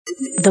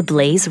The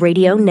Blaze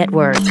Radio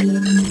Network.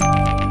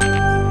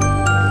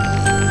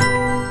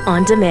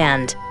 On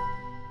demand.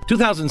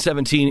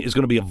 2017 is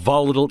going to be a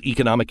volatile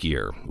economic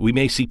year. We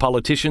may see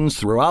politicians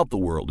throughout the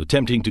world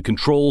attempting to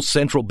control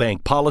central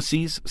bank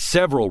policies.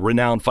 Several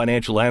renowned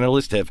financial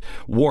analysts have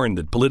warned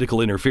that political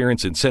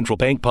interference in central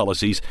bank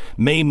policies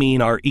may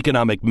mean our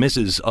economic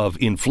misses of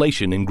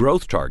inflation and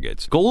growth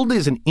targets. Gold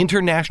is an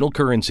international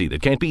currency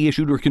that can't be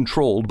issued or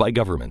controlled by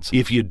governments.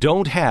 If you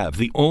don't have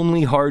the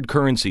only hard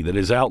currency that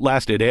has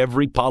outlasted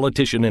every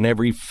politician and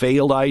every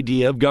failed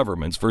idea of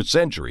governments for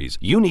centuries,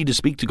 you need to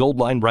speak to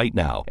Goldline right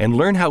now and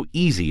learn how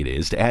easy it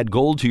is to add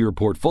gold to your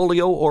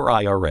portfolio or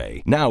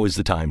IRA. Now is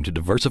the time to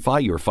diversify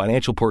your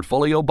financial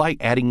portfolio by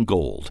adding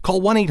gold.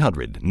 Call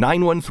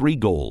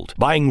 1-800-913-GOLD.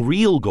 Buying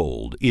real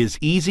gold is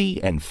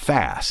easy and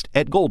fast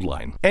at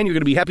Goldline. And you're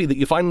going to be happy that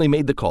you finally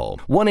made the call.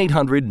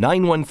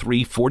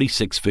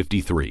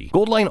 1-800-913-4653.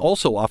 Goldline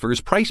also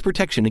offers price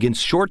protection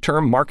against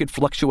short-term market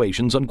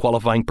fluctuations on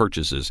qualifying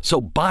purchases. So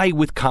buy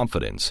with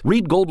confidence.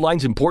 Read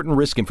Goldline's important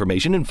risk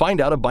information and find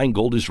out if buying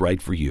gold is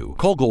right for you.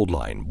 Call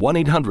Goldline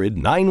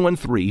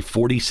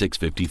 1-800-913-4653.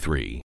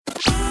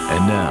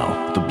 And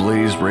now, the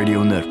Blaze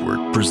Radio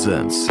Network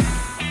presents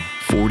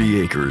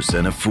 40 Acres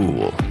and a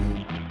Fool.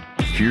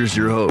 Here's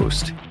your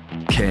host,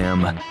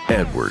 Cam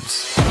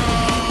Edwards.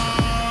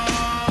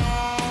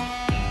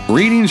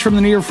 Greetings from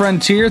the near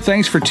frontier.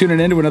 Thanks for tuning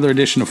in to another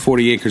edition of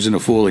 40 Acres and a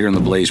Fool here on the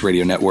Blaze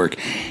Radio Network.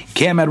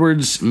 Cam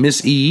Edwards,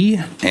 Miss E,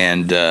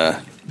 and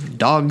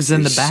dogs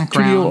in the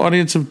background. Studio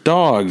audience of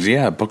dogs.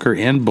 Yeah, Booker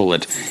and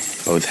Bullet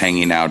both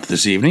hanging out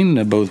this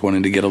evening, both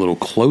wanting to get a little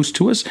close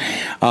to us.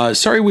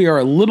 Sorry we are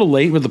a little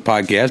late with the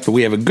podcast, but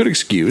we have a good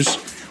excuse.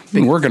 We've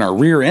been working our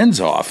rear ends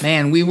off.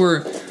 Man, we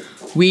worked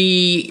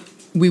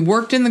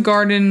in the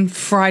garden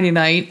Friday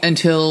night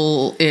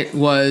until it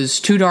was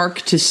too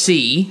dark to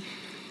see,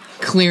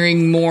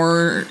 clearing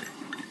more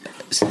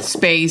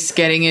space,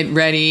 getting it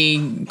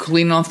ready,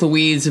 cleaning off the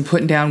weeds and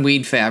putting down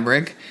weed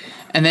fabric.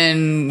 And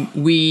then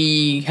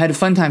we had a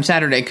fun time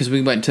Saturday because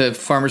we went to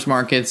farmers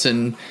markets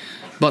and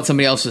bought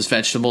somebody else's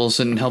vegetables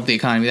and helped the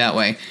economy that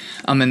way.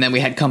 And then we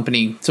had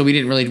company, so we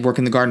didn't really work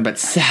in the garden. But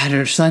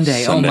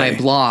Sunday, oh my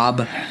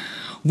blob,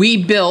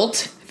 we built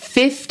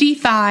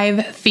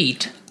 55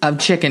 feet of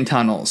chicken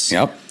tunnels.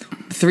 Yep.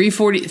 3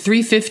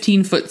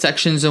 15-foot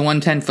sections and 1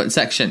 10-foot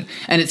section.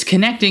 And it's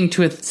connecting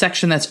to a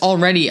section that's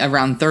already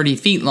around 30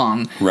 feet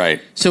long.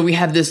 Right. So we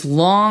have this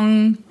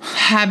long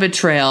habit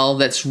trail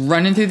that's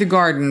running through the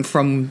garden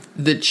from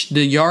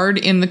the yard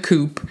in the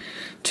coop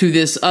to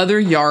this other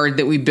yard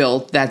that we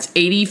built that's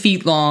 80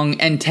 feet long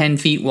and 10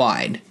 feet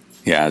wide.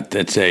 Yeah,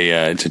 it's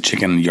a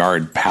chicken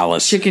yard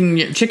palace.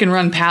 Chicken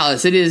run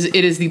palace. It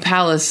is the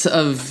palace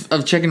of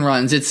chicken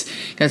runs. It's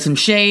got some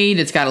shade.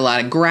 It's got a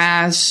lot of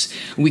grass.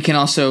 We can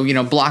also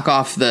block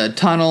off the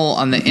tunnel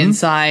on the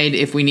inside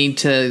if we need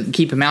to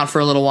keep them out for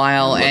a little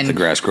while. Let the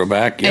grass grow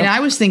back. Yep. And I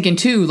was thinking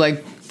too,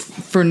 like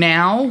for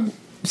now,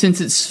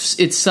 since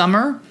it's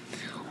summer,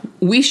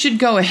 we should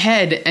go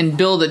ahead and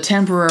build a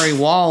temporary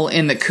wall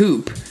in the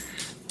coop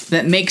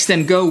that makes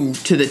them go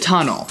to the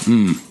tunnel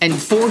and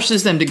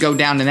forces them to go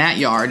down in that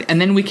yard. And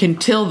then we can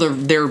till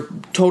their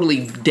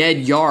totally dead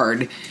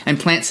yard and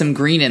plant some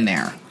green in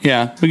there.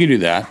 Yeah, we could do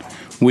that.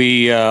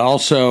 We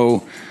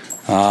also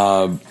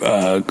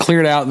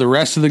cleared out the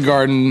rest of the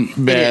garden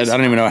bed. I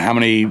don't even know how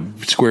many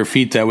square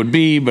feet that would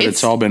be, but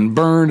it's all been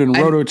burned and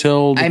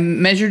rototilled. I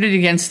measured it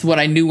against what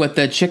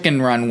the chicken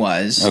run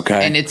was.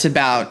 Okay. And it's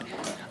about,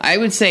 I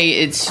would say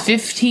it's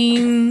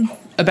 15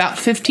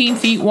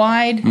 feet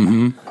wide,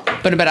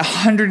 but about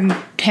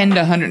 110 to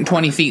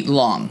 120 feet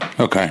long.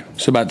 Okay.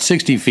 So about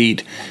 60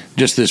 feet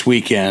just this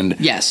weekend.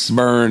 Yes.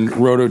 Burned,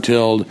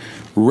 rototilled,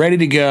 ready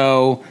to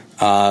go.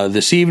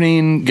 This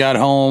evening, got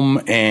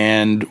home,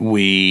 and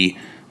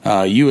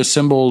you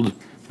assembled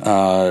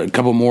a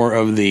couple more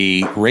of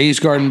the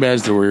raised garden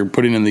beds that we're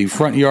putting in the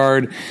front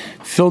yard,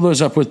 filled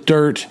those up with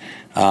dirt,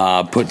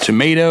 put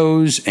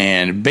tomatoes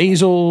and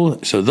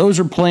basil, so those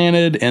are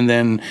planted, and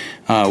then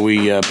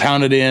we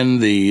pounded in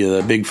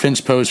the big fence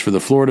post for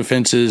the Florida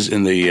fences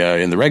in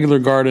the regular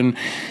garden.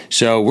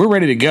 So we're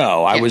ready to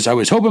go. I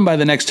was hoping by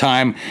the next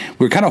time,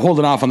 we were kind of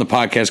holding off on the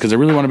podcast because I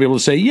really want to be able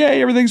to say,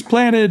 yay, everything's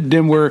planted,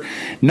 and we're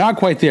not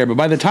quite there. But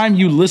by the time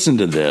you listen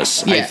to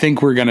this, I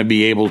think we're going to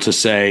be able to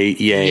say,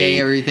 yay,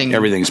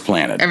 everything's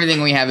planted.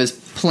 Everything we have is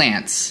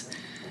plants.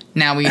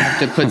 Now we have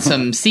to put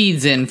some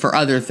seeds in for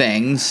other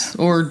things,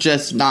 or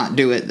just not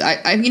do it.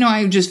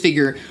 I just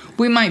figure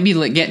we might be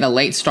getting a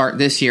late start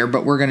this year,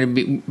 but we're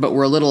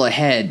a little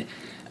ahead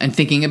and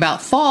thinking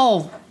about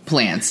fall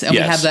plants, and we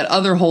have that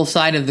other whole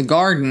side of the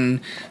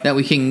garden that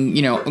we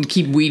can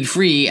keep weed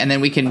free, and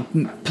then we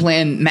can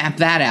map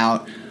that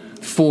out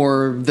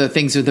for the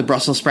things with the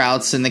Brussels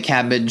sprouts and the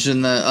cabbage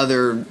and the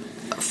other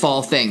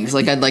fall things.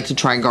 Like I'd like to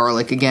try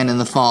garlic again in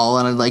the fall,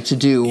 and I'd like to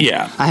do.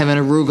 Yeah. I have an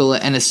arugula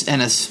and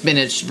a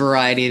spinach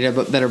variety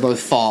that are both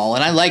fall,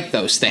 and I like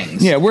those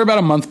things. Yeah, we're about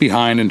a month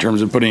behind in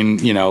terms of putting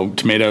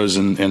tomatoes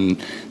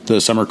and the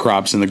summer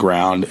crops in the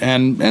ground.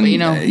 And But, I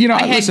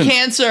had listen,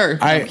 cancer.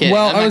 I'm kidding.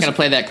 I'm not going to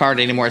play that card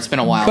anymore. It's been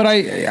a while. But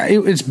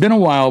it's been a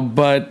while,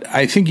 but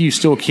I think you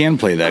still can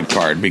play that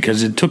card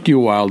because it took you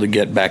a while to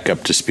get back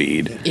up to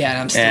speed. Yeah,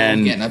 and I'm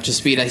still getting up to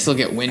speed. I still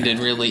get winded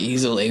really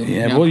easily.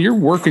 Yeah, well, you're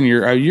working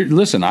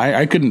listen,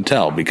 I couldn't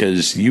tell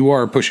because you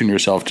are pushing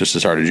yourself just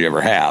as hard as you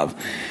ever have.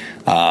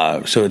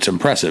 So it's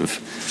impressive.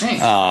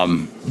 Thanks.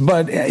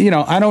 But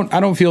I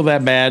don't feel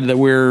that bad that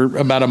we're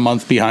about a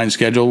month behind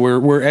schedule.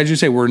 We're as you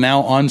say, we're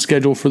now on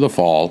schedule for the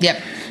fall.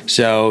 Yep.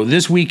 So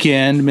this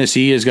weekend,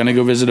 Missy is going to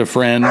go visit a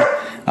friend,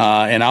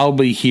 and I'll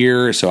be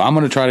here. So I'm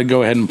going to try to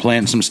go ahead and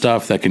plant some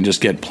stuff that can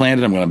just get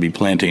planted. I'm going to be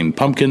planting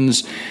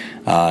pumpkins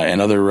and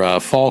other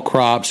fall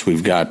crops.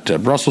 We've got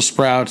Brussels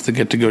sprouts that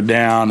get to go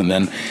down, and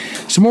then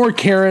some more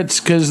carrots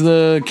because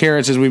the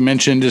carrots, as we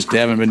mentioned, just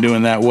haven't been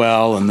doing that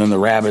well. And then the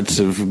rabbits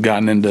have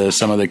gotten into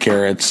some of the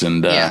carrots,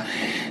 and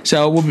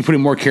so we'll be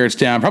putting more carrots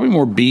down. Probably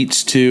more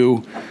beets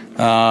too.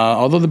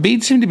 Although the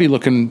beets seem to be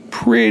looking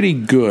pretty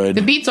good.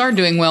 The beets are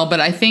doing well, but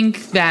I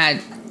think that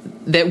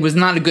was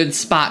not a good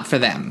spot for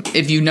them,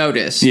 if you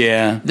notice.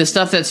 Yeah. The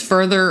stuff that's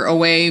further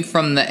away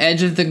from the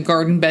edge of the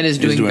garden bed is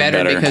doing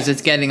better because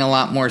it's getting a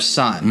lot more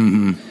sun.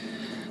 Mm-hmm.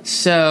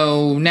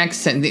 So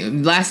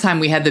last time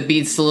we had the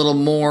beets a little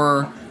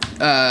more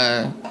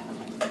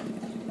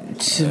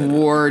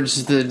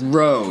towards the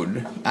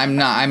road.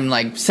 I'm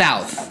like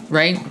south,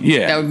 right?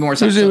 Yeah. That would be more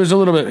south. It was a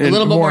little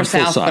bit more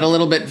south, but a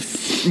little bit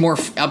more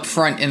up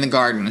front in the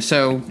garden.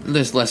 So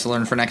there's less to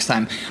learn for next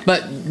time.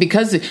 But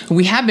because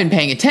we have been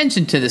paying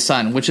attention to the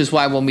sun, which is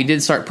why when we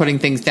did start putting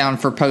things down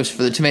for posts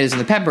for the tomatoes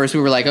and the peppers,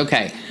 we were like,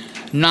 okay,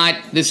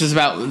 this is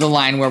about the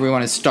line where we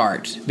want to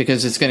start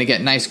because it's going to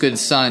get nice, good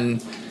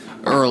sun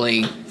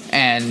early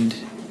and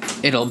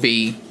it'll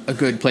be a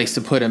good place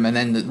to put them, and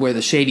then where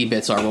the shady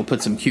bits are, we'll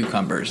put some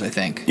cucumbers, I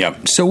think.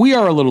 Yep. So we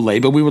are a little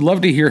late, but we would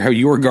love to hear how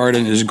your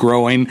garden is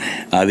growing.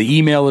 The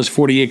email is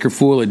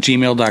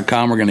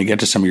 40acrefool@gmail.com. We're going to get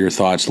to some of your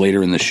thoughts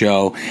later in the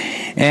show.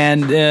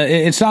 And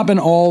it's not been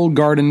all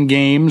garden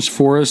games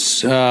for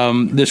us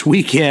this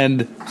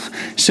weekend.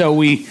 So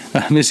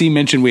Missy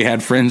mentioned we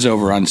had friends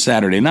over on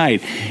Saturday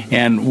night,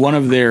 and one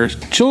of their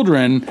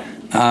children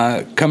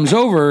comes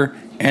over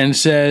and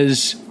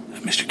says,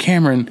 Mr.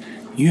 Cameron,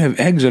 you have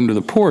eggs under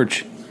the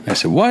porch. I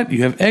said, what?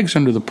 You have eggs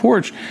under the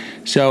porch?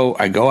 So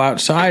I go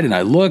outside and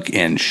I look,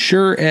 and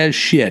sure as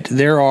shit,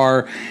 there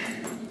are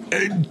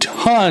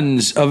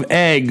tons of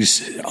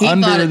eggs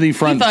under the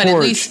front porch. He thought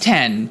at least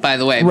 10, by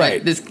the way.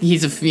 Right. But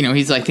he's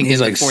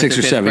like 6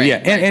 or 7. Grade. Yeah,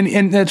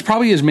 and that's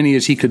probably as many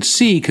as he could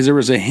see because there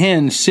was a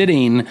hen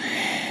sitting.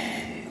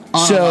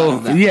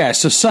 So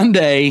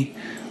Sunday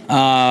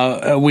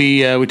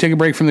we take a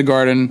break from the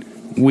garden.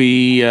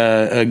 We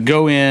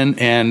go in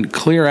and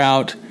clear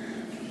out.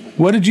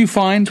 What did you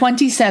find?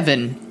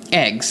 27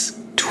 eggs.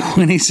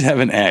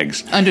 27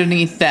 eggs.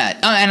 Underneath that.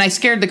 And I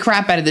scared the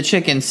crap out of the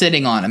chicken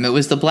sitting on them. It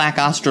was the black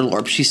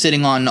Australorp. She was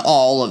sitting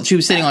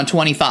on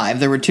 25.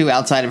 There were 2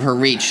 outside of her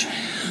reach.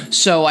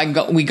 So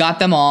we got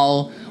them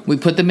all. We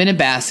put them in a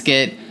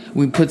basket.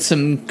 We put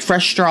some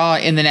fresh straw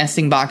in the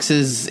nesting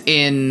boxes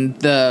in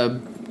the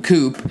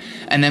coop.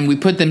 And then we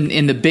put them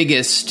in the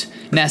biggest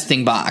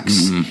nesting box.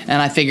 Mm-hmm.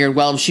 And I figured,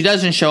 well, if she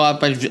doesn't show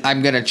up,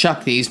 I'm going to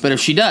chuck these. But if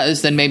she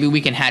does, then maybe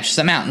we can hatch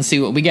some out and see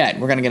what we get.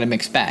 We're going to get a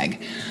mixed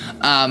bag.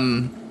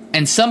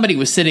 And somebody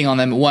was sitting on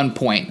them at one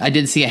point. I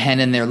did see a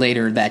hen in there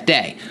later that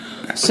day.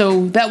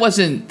 So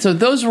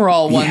those were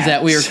all ones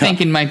that we were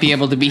thinking might be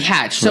able to be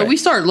hatched. So we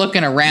start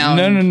looking around.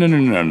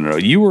 No.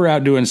 You were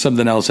out doing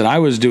something else, and I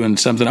was doing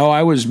something.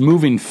 I was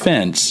moving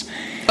fence.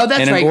 Oh,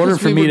 that's right. In order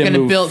for me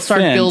to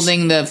start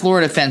building the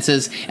Florida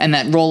fences, and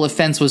that roll of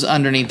fence was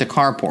underneath the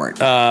carport.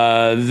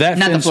 That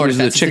not fence the Florida was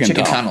fence, the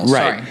chicken tunnels.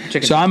 Right.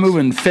 Sorry, so I'm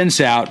moving fence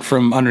out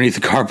from underneath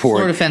the carport.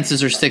 Florida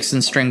fences are sticks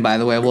and string, by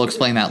the way. We'll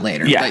explain that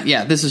later. Yeah. But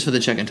yeah, this is for the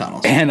chicken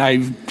tunnels. And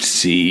I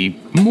see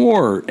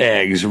more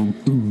eggs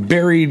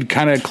buried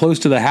kind of close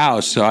to the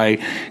house. So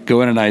I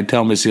go in and I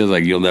tell Missy, I was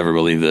like, you'll never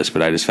believe this,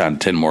 but I just found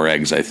 10 more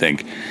eggs, I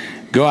think.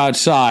 Go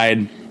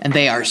outside. And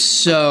they are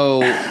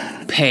so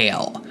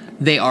pale.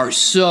 They are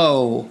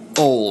so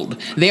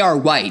old. They are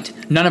white.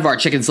 None of our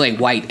chickens lay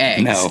white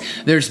eggs. No.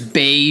 There's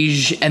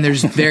beige and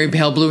there's very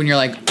pale blue, and you're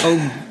like,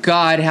 oh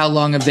God, how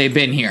long have they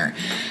been here?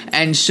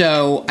 And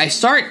so I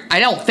start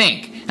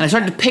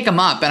to pick them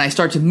up, and I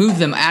start to move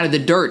them out of the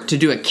dirt to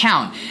do a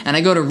count. And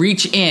I go to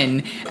reach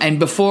in, and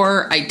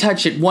before I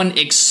touch it, one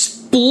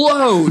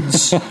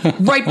explodes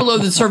right below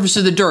the surface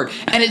of the dirt.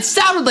 And it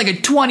sounded like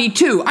a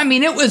 22. I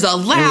mean, it was a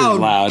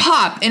loud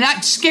pop, and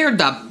that scared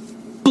the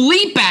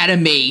bleep out of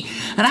me.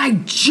 And I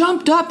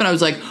jumped up, and I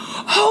was like,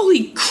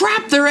 holy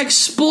crap, they're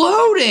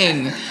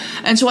exploding.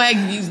 And so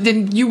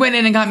then you went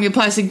in and got me a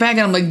plastic bag,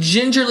 and I'm like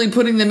gingerly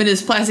putting them in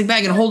this plastic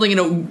bag and holding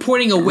it,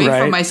 pointing away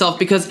from myself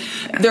because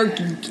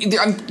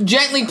I'm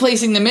gently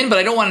placing them in, but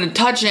I don't want to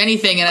touch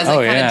anything. And as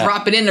I kind of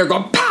drop it in, they're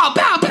going pow,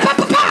 pow, pow, pow,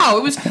 pow, pow. wow,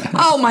 it was,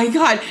 oh my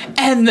God.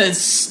 And the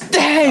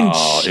stench.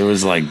 Oh, it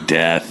was like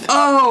death.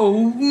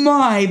 Oh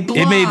my blob.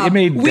 It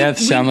made death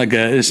sound like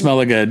it smelled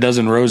like a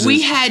dozen roses.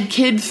 We had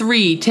kid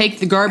 3 take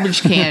the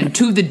garbage can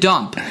to the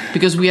dump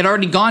because we had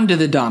already gone to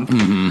the dump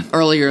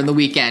earlier in the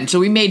weekend. So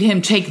we made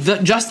him take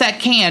just that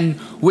can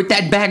with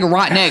that bag of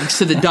rotten eggs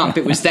to the dump.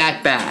 It was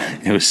that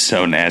bad. It was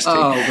so nasty.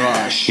 Oh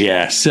gosh.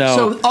 Yeah.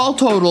 So all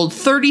totaled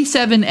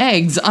 37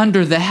 eggs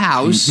under the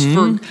house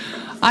for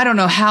I don't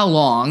know how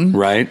long.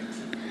 Right.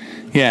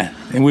 Yeah,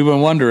 and we've been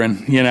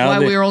wondering, why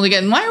we were only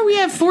getting. Why do we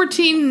have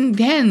 14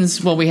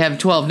 hens? Well, we have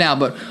 12 now,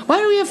 but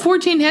why do we have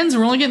 14 hens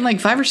and we're only getting like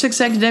 5 or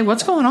 6 eggs a day?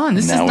 What's going on?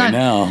 This is not. We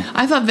know.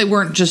 I thought they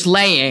weren't just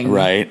laying.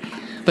 Right.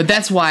 But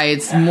that's why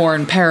it's more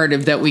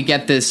imperative that we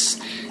get this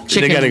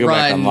chicken They got to go run.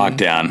 back on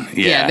lockdown.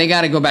 Yeah, they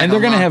got to go back. And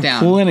they're going to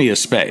have plenty of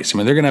space. I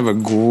mean, they're going to have a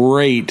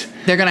great.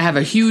 They're going to have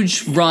a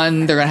huge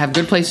run. They're going to have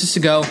good places to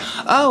go.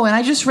 Oh, and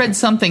I just read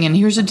something, and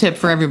here's a tip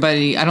for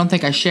everybody. I don't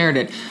think I shared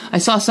it. I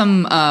saw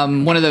some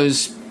one of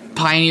those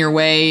Pioneer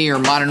Way or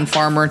Modern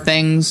Farmer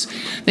things.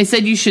 They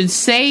said you should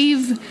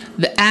save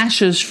the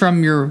ashes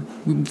from your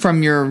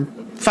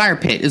fire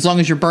pit as long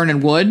as you're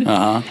burning wood,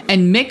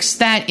 and mix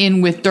that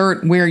in with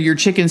dirt where your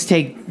chickens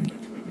take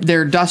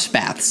their dust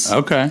baths.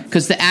 Okay.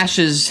 Because the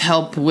ashes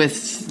help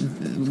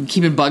with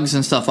keeping bugs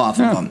and stuff off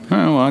of them.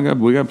 Oh, well,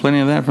 we got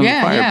plenty of that from the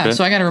fire pit.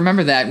 So I got to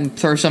remember that and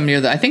throw some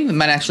near I think that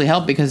might actually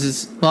help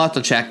because I'll have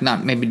to check,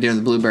 not maybe near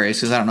the blueberries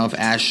because I don't know if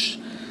ash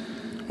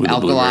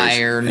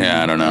alkali or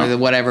I don't know. Or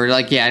whatever.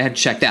 I had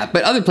to check that.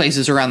 But other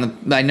places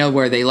around I know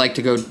where they like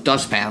to go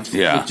dust baths.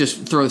 Yeah.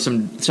 Just throw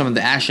some of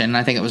the ash in. And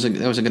I think that was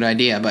a good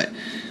idea. But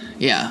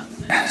yeah.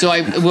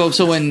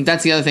 So when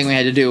that's the other thing we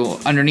had to do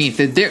underneath.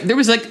 There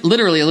was like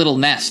literally a little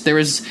nest. There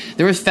was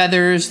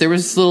feathers, there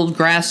was little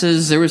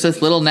grasses, there was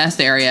this little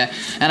nest area,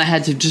 and I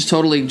had to just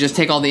totally just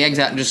take all the eggs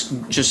out and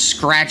just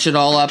scratch it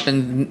all up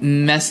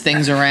and mess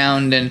things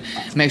around and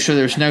make sure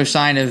there's no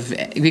sign of,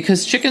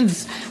 because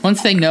chickens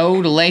once they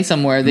know to lay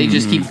somewhere, they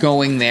just keep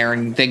going there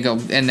and they go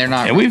and they're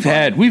not. And we've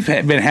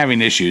been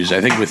having issues,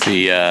 I think, with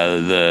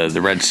the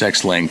red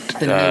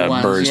sex-linked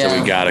birds that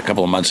we got a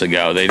couple of months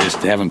ago. They just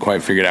haven't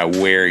quite figured out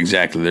where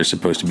exactly they're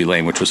supposed to be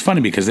laying, which was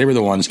funny because they were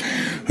the ones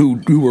who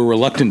were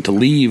reluctant to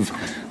leave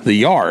the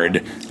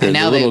yard, their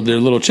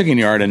little chicken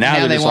yard, and now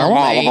they're just like,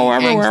 oh, go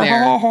everywhere.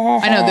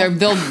 I know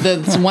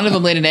one of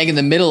them laid an egg in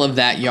the middle of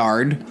that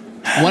yard.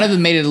 One of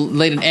them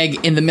laid an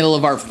egg in the middle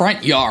of our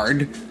front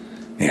yard.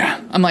 Yeah,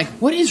 I'm like,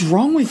 what is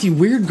wrong with you,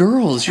 weird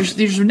girls?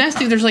 You're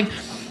nesting. There's like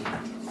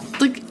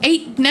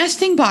 8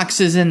 nesting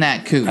boxes in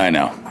that coop. I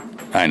know.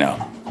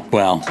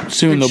 Well,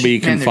 soon they'll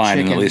be confined,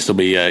 and at least it'll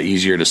be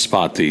easier to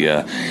spot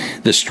the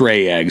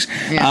stray eggs.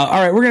 Yeah. All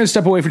right, we're going to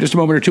step away for just a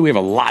moment or two. We have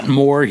a lot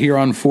more here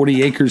on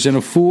 40 Acres and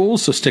a Fool,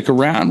 so stick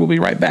around. We'll be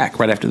right back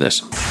right after this.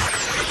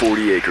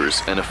 40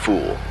 Acres and a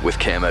Fool with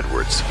Cam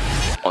Edwards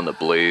on the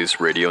Blaze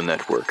Radio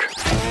Network.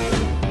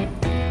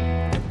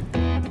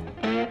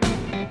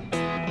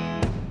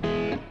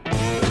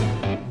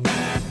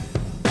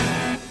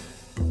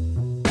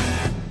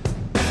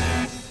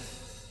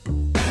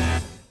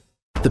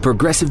 The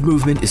progressive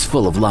movement is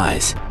full of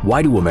lies.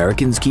 Why do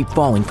Americans keep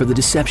falling for the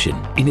deception?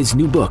 In his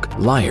new book,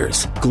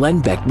 Liars,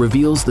 Glenn Beck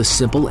reveals the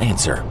simple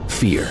answer: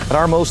 fear. At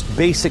our most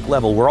basic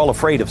level, we're all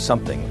afraid of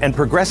something, and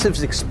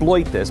progressives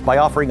exploit this by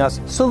offering us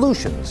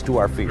solutions to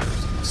our fears.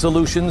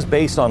 Solutions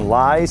based on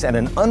lies and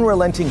an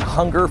unrelenting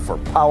hunger for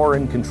power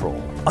and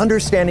control.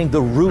 Understanding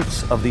the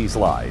roots of these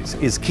lies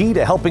is key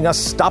to helping us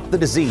stop the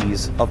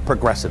disease of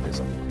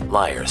progressivism.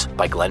 Liars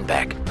by Glenn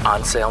Beck.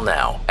 On sale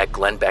now at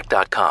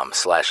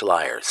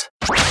glennbeck.com/liars.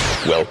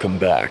 Welcome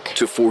back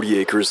to 40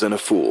 Acres and a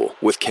Fool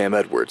with Cam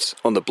Edwards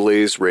on the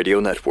Blaze Radio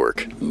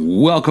Network.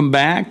 Welcome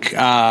back.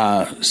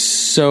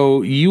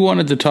 So you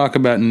wanted to talk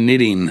about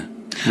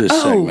knitting this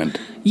segment.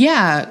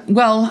 Yeah.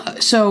 Well,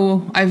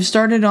 so I've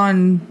started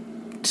on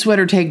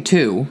Sweater Take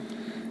 2.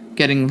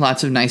 Getting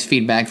lots of nice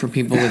feedback from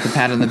people with a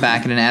pat on the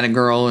back and an atta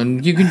girl,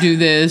 and you can do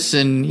this,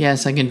 and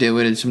yes, I can do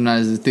it. I'm not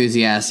as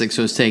enthusiastic,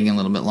 so it's taking a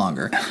little bit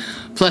longer.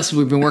 Plus,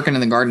 we've been working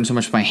in the garden so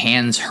much my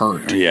hands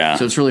hurt. Yeah.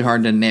 So it's really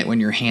hard to knit when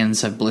your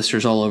hands have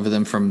blisters all over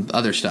them from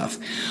other stuff.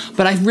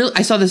 But I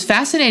saw this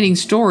fascinating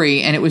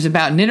story, and it was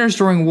about knitters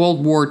during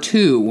World War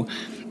II,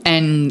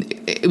 and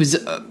it was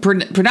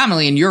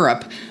predominantly in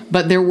Europe,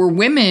 but there were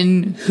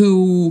women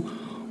who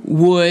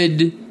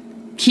would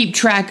keep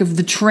track of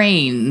the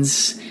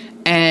trains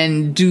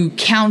and do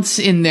counts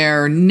in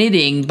their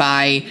knitting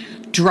by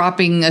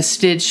dropping a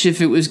stitch if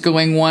it was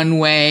going one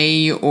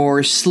way,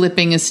 or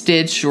slipping a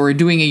stitch, or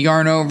doing a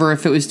yarn over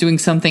if it was doing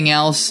something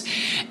else.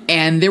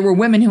 And there were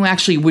women who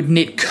actually would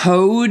knit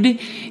code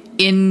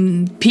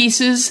in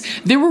pieces.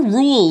 There were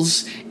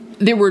rules.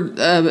 There were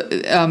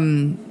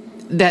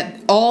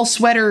that all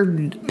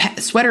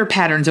sweater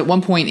patterns at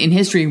one point in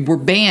history were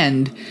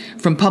banned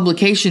from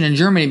publication in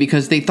Germany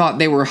because they thought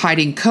they were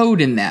hiding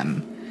code in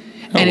them.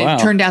 And it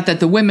turned out that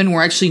the women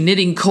were actually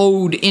knitting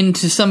code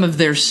into some of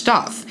their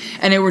stuff.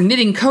 And they were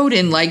knitting code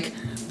in like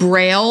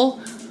Braille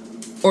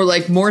or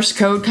like Morse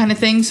code kind of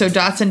thing, so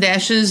dots and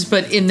dashes,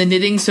 but in the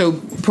knitting, so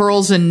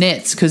purls and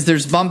knits because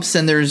there's bumps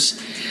and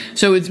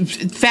so it's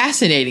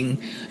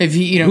fascinating. If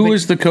who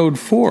is the code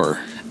for?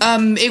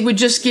 It would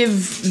just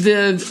give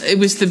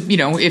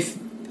if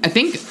I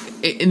think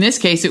in this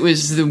case it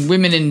was the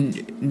women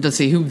in, let's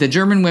see, who the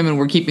German women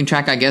were keeping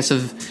track, I guess,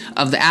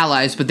 of the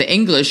Allies, but the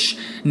English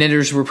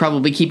knitters were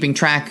probably keeping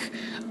track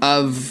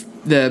of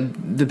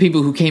the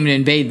people who came to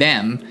invade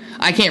them.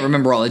 I can't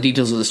remember all the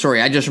details of the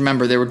story. I just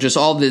remember there was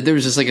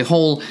just like a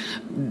whole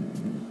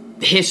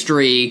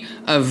history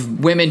of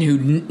women who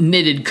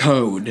knitted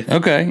code.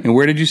 Okay, and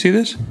where did you see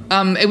this?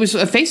 It was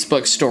a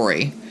Facebook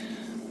story.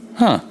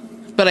 Huh.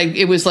 But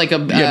it was like a...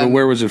 but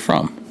where was it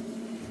from?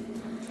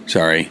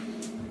 Sorry.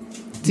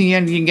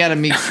 You gotta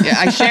meet.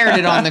 I shared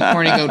it on the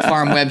Corny Goat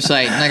Farm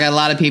website, and I got a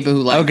lot of people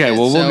who like it. Okay,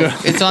 well, we'll go.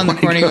 It's on the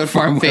Corny Goat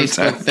Farm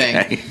Facebook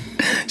thing.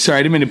 Sorry,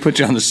 I didn't mean to put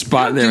you on the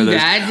spot there.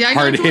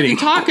 Hard hitting.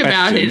 Talk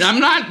about it.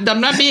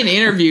 I'm not being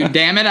interviewed.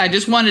 Damn it! I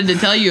just wanted to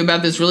tell you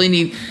about this really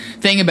neat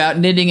thing about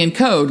knitting and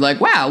code.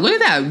 Like, wow, look at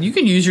that! You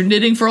can use your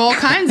knitting for all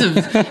kinds of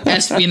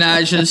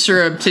espionage and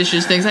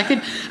surreptitious things. I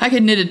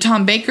could knit a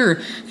Tom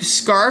Baker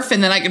scarf,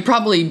 and then I could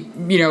probably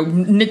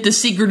knit the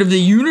secret of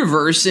the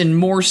universe in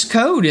Morse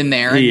code in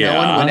there, and no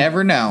one would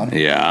ever know.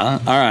 Yeah.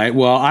 All right.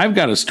 Well, I've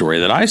got a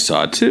story that I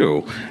saw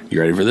too. You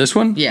ready for this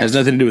one? Yes. It has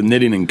nothing to do with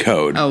knitting and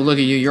code. Oh, look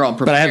at you! You're all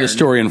prepared. But I have the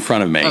story in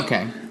front of me.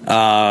 Okay.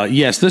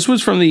 Yes, this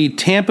was from the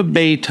Tampa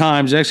Bay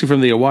Times, actually from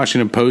the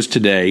Washington Post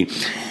today.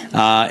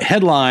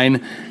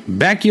 Headline: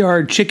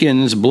 Backyard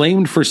chickens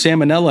blamed for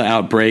salmonella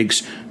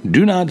outbreaks.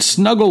 Do not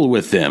snuggle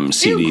with them,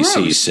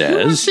 CDC Ew, says.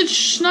 Who wants to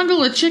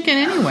snuggle a chicken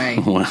anyway?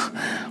 Well,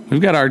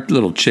 we've got our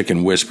little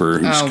chicken whisperer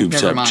who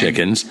scoops up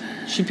chickens.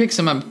 She picks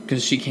them up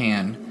because she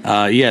can.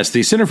 Yes,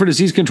 the Center for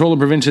Disease Control and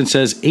Prevention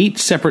says 8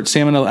 separate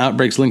salmonella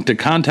outbreaks linked to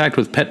contact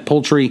with pet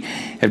poultry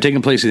have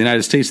taken place in the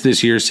United States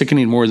this year,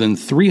 sickening more than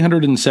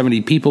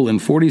 370 people in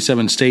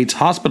 47 states,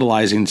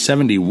 hospitalizing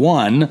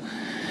 71.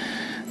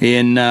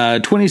 In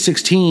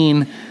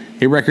 2016,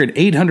 a record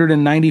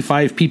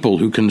 895 people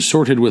who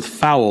consorted with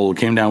fowl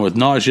came down with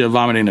nausea,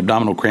 vomiting,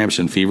 abdominal cramps,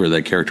 and fever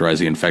that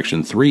characterized the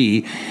infection.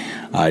 3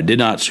 did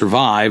not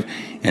survive,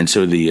 and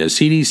so the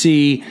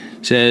CDC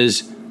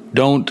says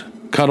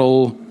don't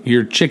cuddle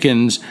your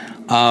chickens.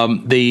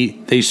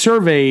 They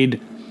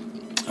surveyed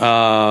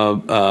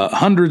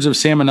hundreds of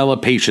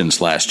salmonella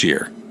patients last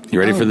year. You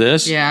ready for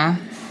this? Yeah.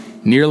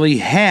 Nearly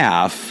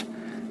half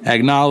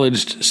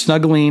acknowledged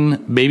snuggling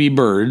baby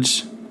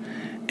birds,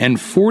 and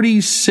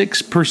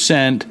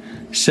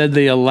 46% said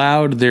they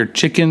allowed their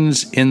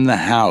chickens in the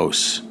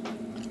house.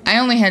 I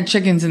only had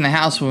chickens in the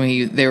house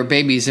when they were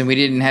babies, and we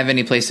didn't have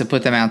any place to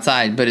put them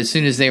outside. But as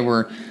soon as they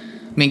were... I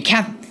mean,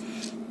 cats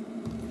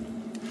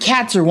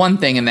are one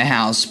thing in the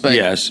house, but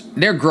yes,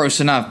 they're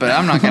gross enough, but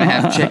I'm not going to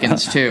have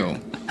chickens, too.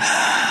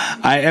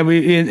 I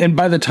mean, and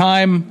by the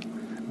time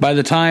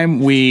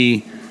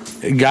we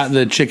got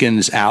the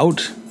chickens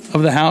out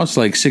of the house,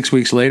 like 6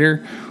 weeks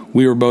later,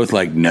 we were both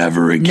like,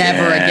 never again.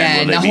 Never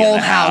again. The whole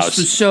house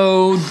was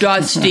so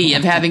dusty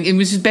of having... It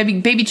was just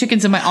baby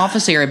chickens in my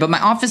office area, but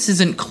my office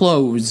isn't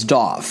closed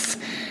off.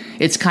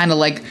 It's kind of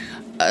like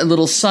a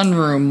little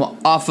sunroom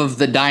off of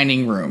the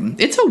dining room.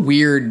 It's a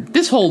weird...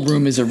 This whole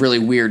room is a really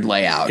weird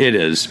layout. It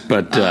is,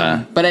 but...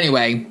 but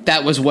anyway,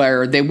 that was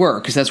where they were,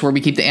 because that's where we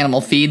keep the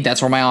animal feed.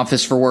 That's where my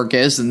office for work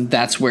is, and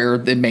that's where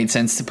it made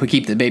sense to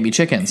keep the baby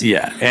chickens.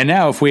 Yeah, and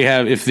now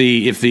if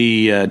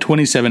the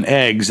 27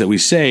 eggs that we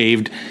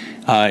saved...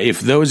 if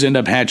those end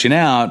up hatching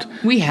out...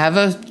 We have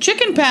a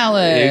chicken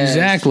palace.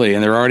 Exactly,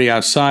 and they're already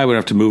outside. We don't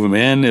have to move them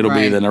in. It'll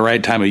be in the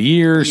right time of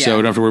year, so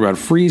we don't have to worry about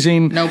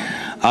freezing. Nope.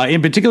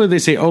 In particular, they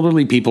say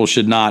elderly people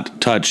should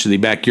not touch the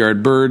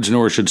backyard birds,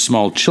 nor should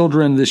small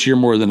children. This year,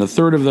 more than a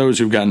third of those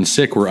who've gotten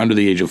sick were under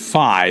the age of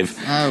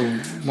 5.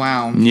 Oh,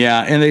 wow.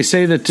 Yeah, and they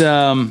say that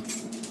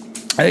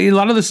a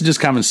lot of this is just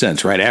common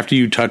sense, right? After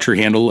you touch or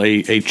handle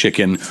a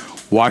chicken,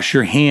 wash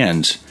your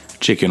hands.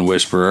 Chicken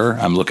whisperer.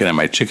 I'm looking at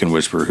my chicken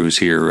whisperer who's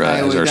here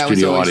as our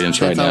studio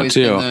audience right now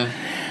too.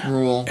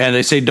 Rule. And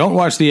they say don't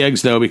wash the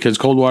eggs though, because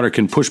cold water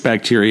can push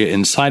bacteria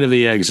inside of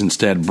the eggs.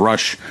 Instead,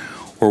 brush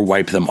or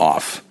wipe them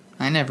off.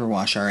 I never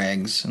wash our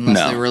eggs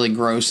unless they're really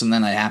gross, and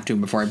then I have to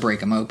before I break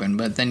them open.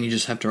 But then you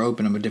just have to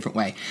open them a different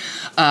way.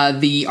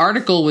 The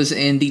article was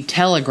in the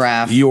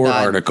Telegraph. Your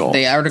article.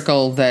 The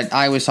article that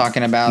I was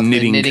talking about,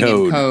 knitting and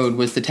code,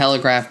 was the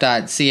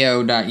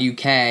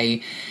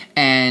telegraph.co.uk,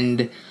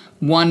 and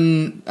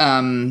one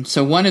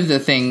of the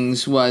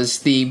things was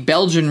the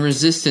Belgian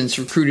resistance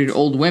recruited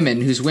old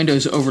women whose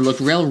windows overlooked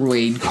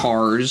railroad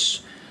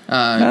cars to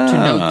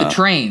note the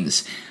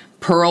trains.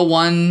 Pearl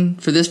one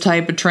for this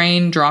type of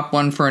train, drop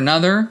one for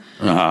another.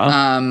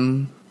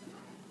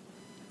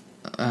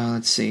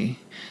 Let's see.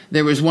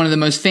 There was one of the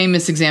most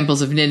famous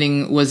examples of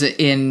knitting was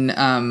in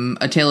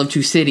A Tale of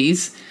Two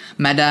Cities.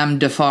 Madame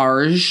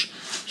Defarge.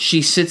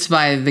 She sits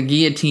by the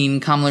guillotine,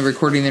 calmly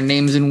recording their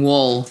names in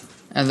wool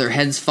as their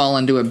heads fall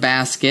into a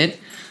basket.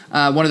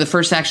 One of the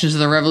first actions of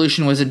the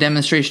revolution was a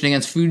demonstration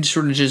against food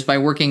shortages by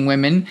working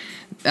women.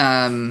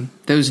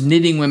 Those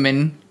knitting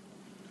women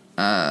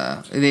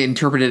they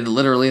interpreted it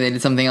literally. They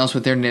did something else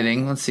with their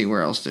knitting. Let's see,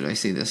 where else did I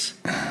see this?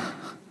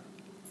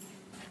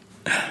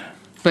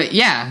 But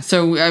yeah,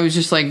 so I was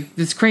just like,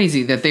 it's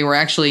crazy that they were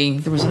actually,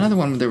 there was another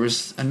one, there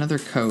was another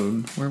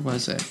code. Where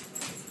was it?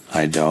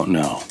 I don't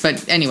know.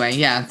 But anyway,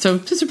 yeah, so I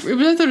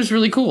thought it was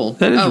really cool.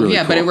 That is really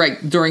yeah, cool.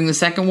 But during the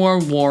Second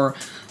World War,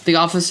 the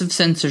Office of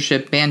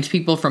Censorship banned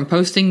people from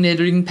posting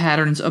knitting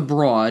patterns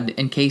abroad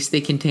in case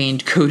they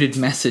contained coded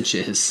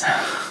messages.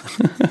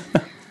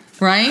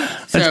 Right?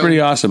 That's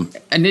pretty awesome.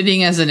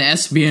 Knitting as an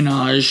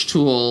espionage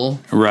tool.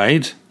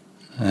 Right?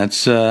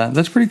 That's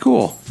pretty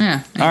cool.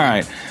 Yeah. All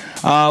right.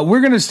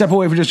 We're going to step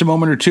away for just a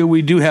moment or two.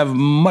 We do have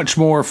much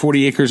more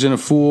 40 Acres and a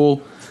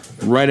Fool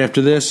right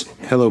after this.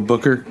 Hello,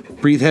 Booker.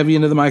 Breathe heavy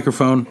into the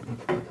microphone.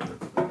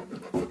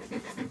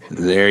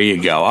 There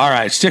you go. All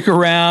right, stick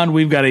around.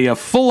 We've got a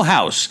full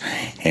house,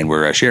 and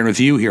we're sharing with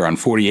you here on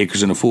 40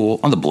 Acres and a Fool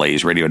on the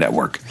Blaze Radio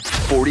Network.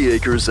 40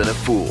 Acres and a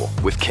Fool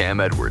with Cam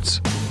Edwards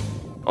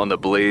on the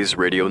Blaze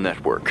Radio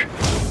Network.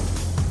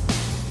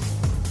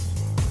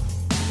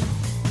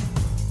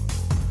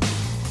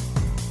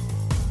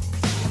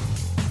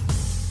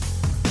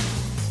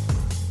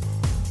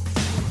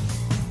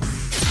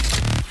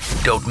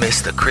 Don't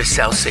miss the Chris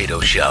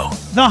Salcedo Show.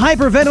 The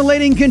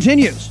hyperventilating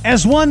continues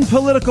as one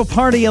political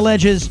party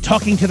alleges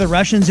talking to the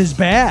Russians is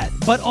bad,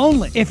 but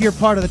only if you're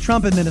part of the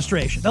Trump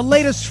administration. The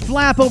latest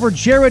flap over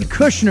Jared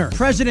Kushner,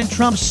 President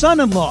Trump's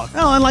son-in-law.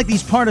 Well, unlike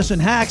these partisan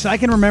hacks, I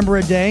can remember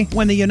a day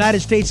when the United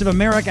States of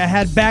America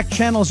had back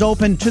channels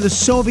open to the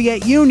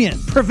Soviet Union,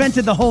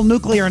 prevented the whole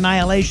nuclear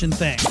annihilation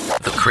thing.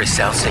 The Chris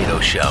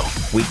Salcedo Show.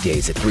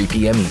 Weekdays at 3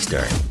 p.m.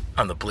 Eastern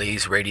on the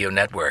Blaze Radio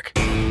Network.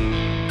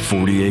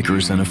 40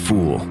 Acres and a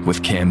Fool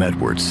with Cam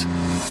Edwards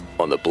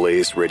on the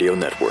Blaze Radio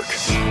Network.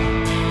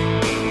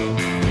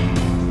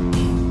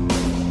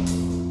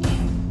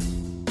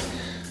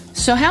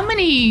 So how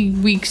many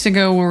weeks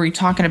ago were we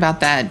talking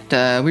about that?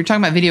 We were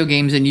talking about video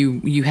games, and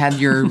you had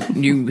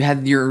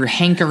your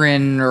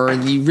hankering, or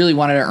you really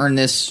wanted to earn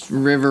this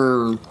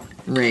River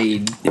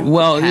Raid.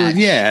 Well,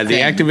 yeah, the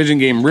thing. Activision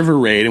game River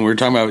Raid, and we were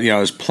talking about, I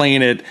was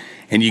playing it,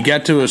 and you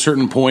got to a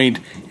certain point,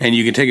 and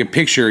you could take a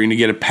picture, and you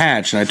get a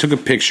patch, and I took a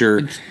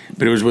picture,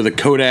 but it was with a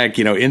Kodak,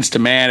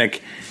 Instamatic,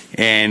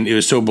 and it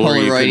was so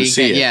blurry you couldn't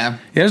see it. Yeah.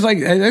 It was I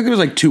think it was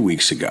like 2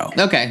 weeks ago.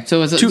 Okay, so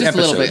it was Two just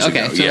a little bit. episodes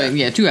Okay, ago, so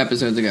yeah. 2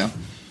 episodes ago.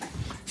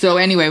 So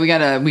anyway, we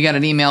got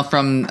an email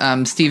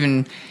from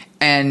Steven,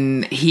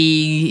 and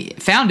he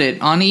found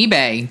it on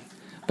eBay.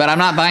 But I'm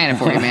not buying it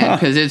for you, man,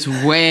 because it's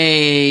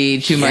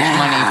way too much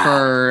money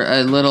for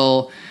a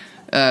little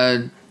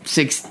 $60,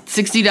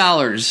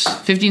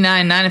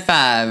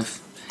 $59.95,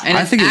 and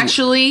I it's think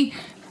actually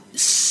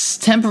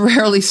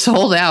temporarily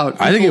sold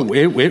out. I think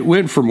it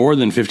went for more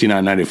than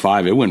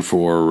 $59.95. It went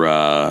for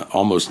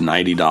almost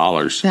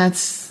 $90.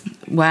 That's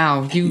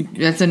wow.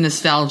 That's a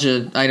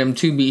nostalgia item,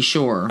 to be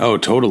sure. Oh,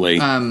 totally.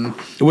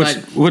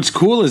 What's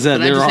cool is that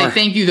But I there have to are. say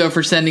thank you though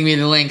for sending me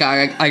the link.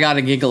 I got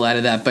a giggle out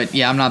of that, but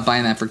yeah, I'm not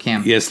buying that for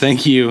Cam. Yes,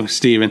 thank you,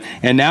 Stephen.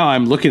 And now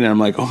I'm looking at it, I'm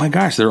like, oh my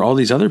gosh, there are all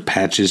these other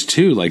patches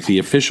too, like the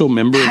official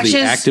member of the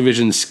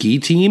Activision ski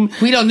team.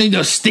 We don't need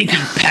those stinking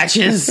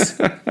patches.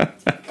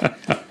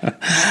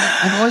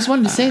 I've always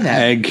wanted to say that.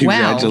 And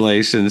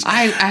congratulations. Wow.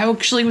 I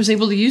actually was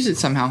able to use it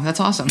somehow. That's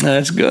awesome.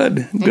 That's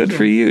good. Good you.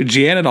 for you.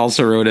 Janet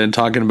also wrote in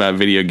talking about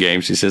video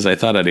games. She says, I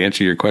thought I'd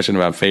answer your question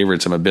about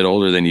favorites. I'm a bit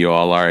older than you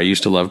all are. I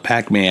used to love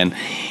Pac-Man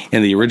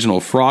and the original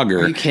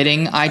Frogger. Are you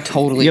kidding? I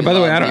totally Yeah, by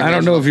the way, love I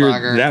don't know if you're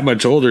Frogger. that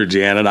much older,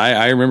 Janet.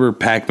 I remember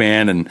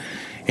Pac-Man and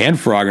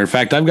Frogger. In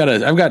fact, I've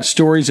got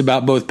stories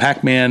about both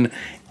Pac-Man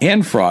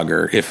and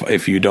Frogger,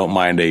 if you don't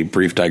mind a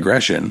brief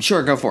digression.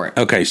 Sure, go for it.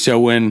 Okay, so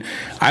when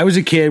I was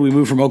a kid, we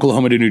moved from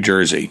Oklahoma to New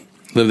Jersey.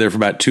 Lived there for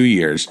about 2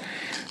 years.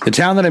 The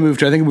town that I moved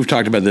to, I think we've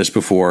talked about this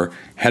before,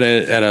 had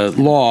a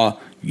law,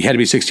 you had to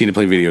be 16 to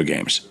play video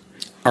games,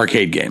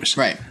 arcade games.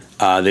 Right.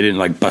 They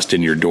didn't bust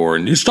in your door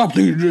and stop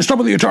with the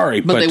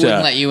Atari. But they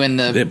wouldn't let you in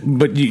the...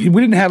 we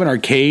didn't have an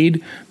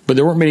arcade, but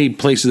there weren't many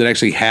places that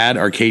actually had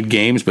arcade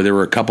games, but there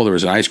were a couple. There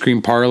was an ice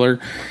cream parlor,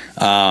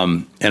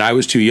 and I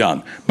was too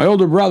young. My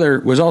older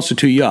brother was also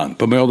too young,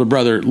 but my older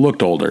brother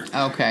looked older.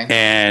 Okay.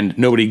 And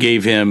nobody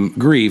gave him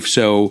grief,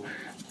 so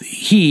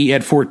he,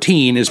 at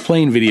 14, is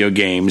playing video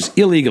games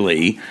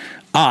illegally.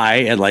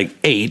 I, at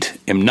 8,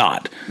 am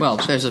not. Well,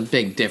 there's a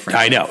big difference.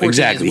 I know, 14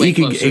 exactly. is way He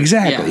could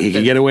closer. he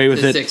could get away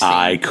with it. 16.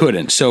 I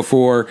couldn't. So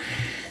for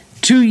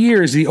 2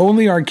 years, the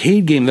only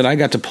arcade game that I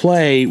got to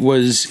play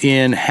was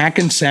in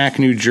Hackensack,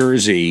 New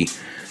Jersey.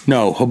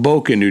 No,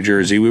 Hoboken, New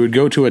Jersey. We would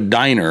go to a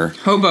diner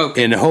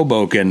in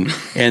Hoboken,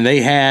 and they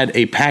had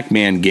a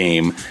Pac-Man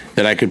game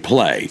that I could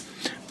play.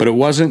 But it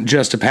wasn't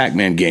just a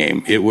Pac-Man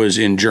game. It was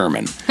in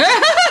German.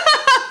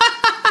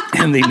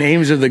 And the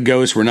names of the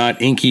ghosts were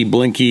not Inky,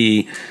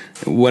 Blinky,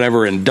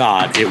 whatever, and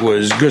Dot. It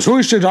was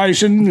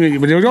Dyson. It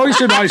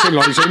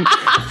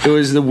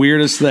was the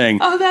weirdest thing.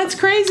 Oh, that's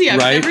crazy. I've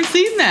never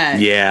seen that.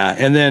 Yeah.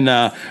 And then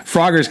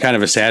Frogger's kind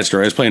of a sad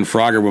story. I was playing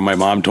Frogger when my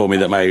mom told me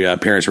that my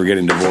parents were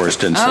getting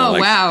divorced. And so,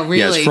 wow,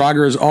 really? Yes,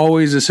 Frogger is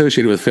always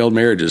associated with failed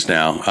marriages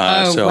now.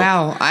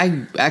 Wow.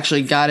 I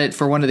actually got it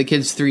for one of the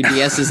kids'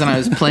 3DSs, and I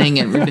was playing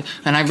it.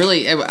 And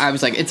I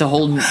was like, it's a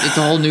whole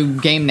new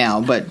game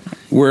now, but...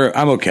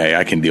 I'm okay.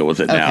 I can deal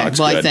with it now. It's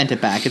good. I sent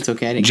it back. It's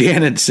okay.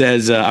 Janet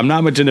says, I'm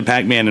not much into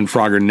Pac-Man and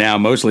Frogger now.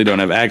 Mostly don't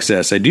have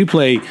access. I do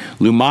play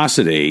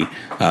Lumosity,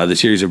 the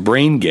series of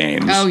brain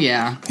games. Oh,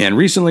 yeah. And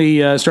recently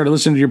started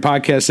listening to your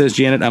podcast, says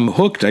Janet. I'm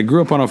hooked. I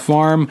grew up on a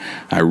farm.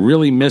 I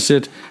really miss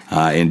it.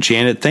 And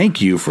Janet,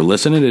 thank you for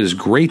listening. It is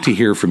great to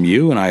hear from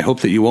you, and I hope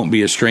that you won't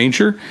be a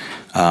stranger,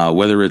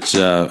 whether it's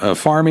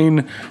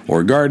farming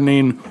or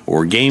gardening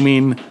or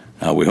gaming.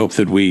 We hope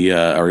that we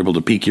are able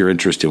to pique your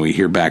interest and we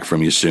hear back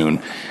from you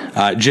soon.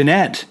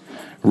 Jeanette,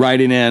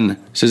 writing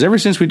in, says, ever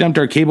since we dumped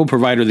our cable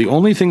provider, the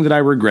only thing that I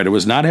regretted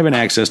was not having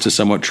access to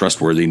somewhat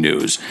trustworthy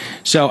news.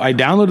 So I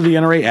downloaded the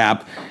NRA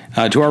app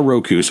to our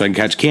Roku so I can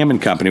catch Cam and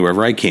Company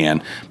wherever I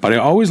can. But I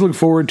always look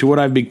forward to what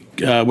I've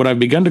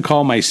begun to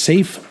call my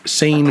safe,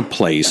 sane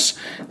place,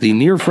 the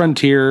near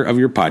frontier of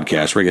your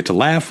podcast, where I get to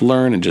laugh,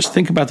 learn, and just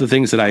think about the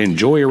things that I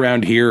enjoy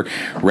around here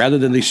rather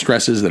than the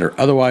stresses that are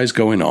otherwise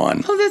going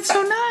on. Oh, that's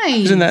so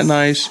nice. Isn't that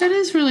nice? That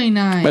is really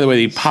nice. By the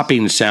way, the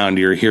popping sound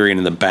you're hearing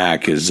in the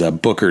back is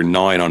Booker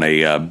gnawing on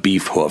a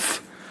beef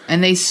hoof.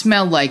 And they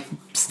smell like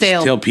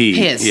stale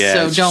piss.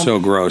 Yeah, so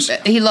gross.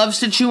 He loves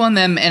to chew on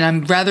them, and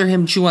I'd rather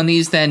him chew on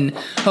these than,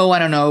 I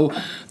don't know,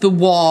 the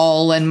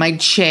wall and my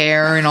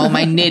chair and all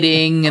my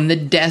knitting and the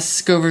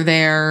desk over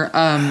there.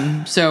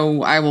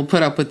 So I will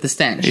put up with the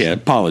stench. Yeah,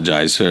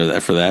 apologize for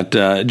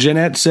that.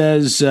 Jeanette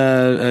says,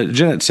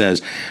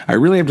 I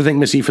really have to thank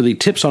Missy for the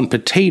tips on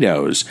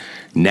potatoes.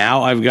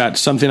 Now I've got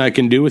something I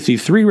can do with the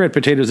 3 red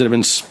potatoes that have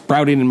been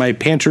sprouting in my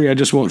pantry. I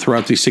just won't throw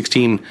out the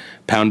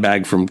 16-pound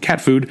bag from cat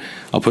food.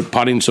 I'll put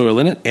potting soil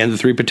in it and the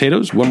 3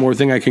 potatoes. One more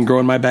thing I can grow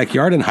in my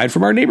backyard and hide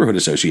from our neighborhood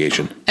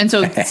association. And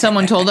so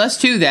someone told us,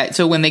 too, that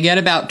so when they get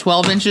about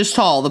 12 inches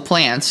tall, the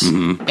plants,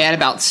 add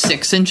about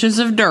 6 inches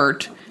of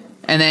dirt,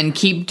 and then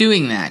keep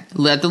doing that.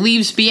 Let the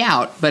leaves be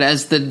out, but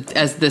as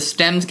the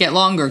stems get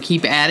longer,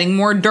 keep adding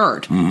more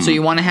dirt. So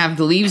you want to have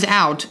the leaves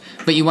out,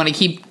 but you want to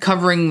keep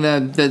covering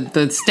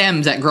the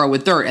stems that grow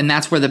with dirt, and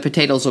that's where the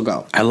potatoes will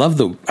go. I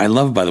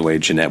love, by the way,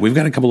 Jeanette, we've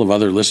got a couple of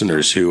other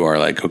listeners who are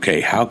like, okay,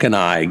 how can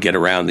I get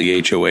around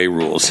the HOA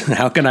rules?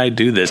 How can I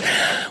do this?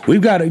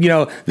 We've got,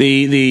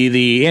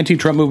 the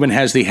anti-Trump movement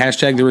has the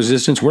hashtag the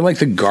resistance. We're like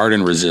the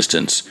garden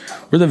resistance.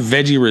 We're the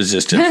veggie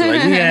resistance. We're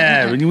like,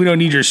 yeah, we don't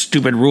need your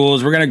stupid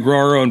rules. We're going to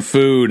grow our own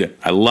food.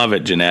 I love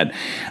it, Jeanette.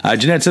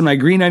 Jeanette said, my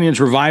green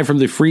onions revived from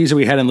the freeze that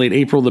we had in late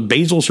April. The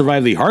basil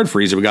survived the hard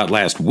freeze that we got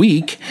last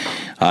week.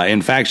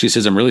 In fact, she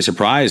says, I'm really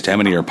surprised how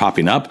many are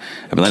popping up.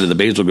 I've been letting the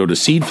basil go to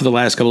seed for the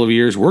last couple of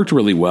years. Worked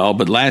really well,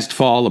 but last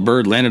fall, a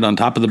bird landed on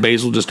top of the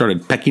basil, just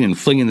started pecking and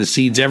flinging the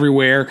seeds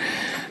everywhere.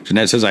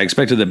 Jeanette says, I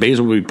expected that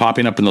basil would be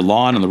popping up in the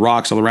lawn and the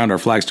rocks all around our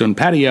flagstone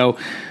patio,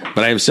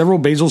 but I have several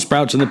basil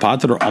sprouts in the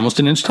pot that are almost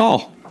an inch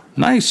tall.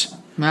 Nice.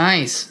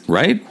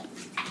 Right?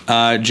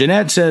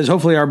 Jeanette says,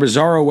 hopefully our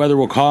bizarro weather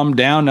will calm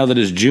down now that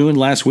it's June.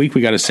 Last week, we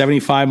got a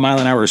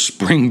 75-mile-an-hour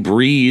spring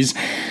breeze.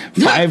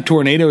 5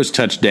 tornadoes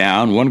touched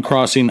down, one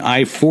crossing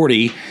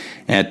I-40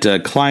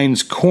 at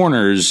Klein's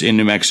Corners in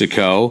New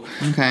Mexico,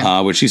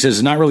 which she says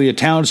is not really a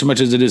town so much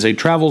as it is a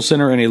travel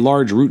center and a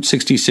large Route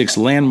 66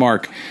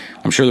 landmark.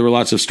 I'm sure there were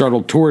lots of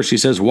startled tourists, she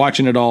says,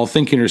 watching it all,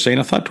 thinking or saying,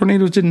 I thought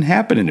tornadoes didn't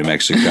happen in New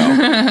Mexico.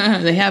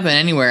 They happen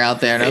anywhere out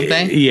there, don't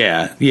they?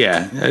 Yeah.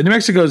 New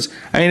Mexico's,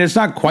 it's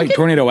not quite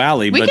Tornado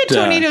Alley, but... We get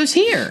tornadoes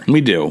here.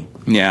 We do,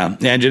 yeah.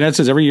 And Jeanette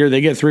says every year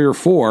they get 3 or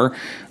 4.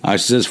 She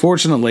says,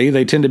 fortunately,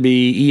 they tend to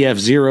be EF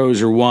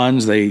zeros or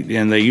 1s,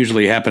 and they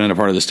usually happen in a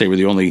part of the state where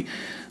the only...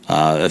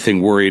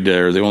 thing worried,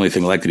 or the only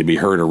thing likely to be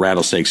heard are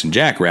rattlesnakes and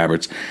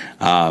jackrabbits.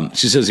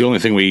 She says the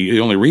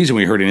only reason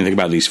we heard anything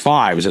about these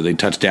 5 is that they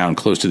touched down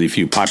close to the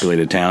few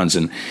populated towns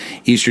in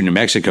eastern New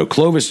Mexico.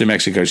 Clovis, New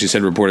Mexico, she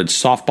said, reported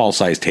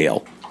softball-sized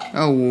hail.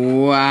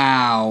 Oh,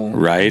 wow.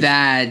 Right?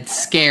 That's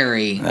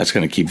scary. That's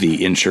going to keep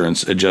the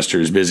insurance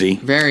adjusters busy.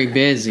 Very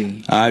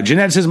busy.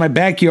 Jeanette says, my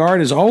backyard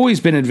has always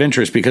been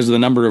adventurous because of the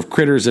number of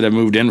critters that have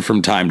moved in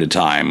from time to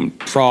time.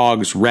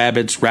 Frogs,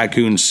 rabbits,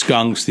 raccoons,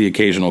 skunks, the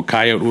occasional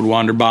coyote would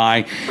wander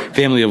by,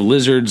 family of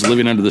lizards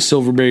living under the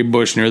silverberry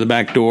bush near the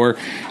back door.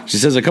 She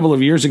says a couple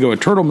of years ago, a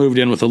turtle moved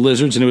in with the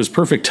lizards, and it was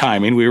perfect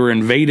timing. We were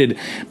invaded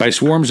by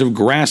swarms of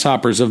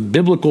grasshoppers of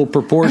biblical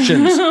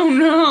proportions. Oh,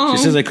 no. She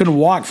says, I couldn't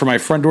walk from my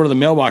front door to the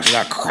mailbox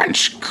without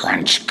crunch,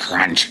 crunch,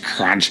 crunch,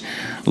 crunch.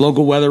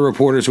 Local weather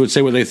reporters would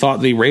say what they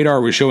thought the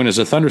radar was showing as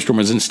a thunderstorm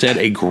was instead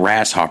a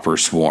grasshopper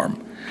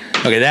swarm.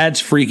 Okay, that's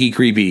freaky,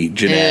 creepy,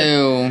 Jeanette.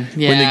 Ew,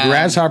 yeah. When the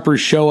grasshoppers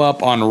show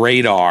up on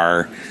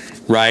radar,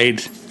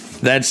 right?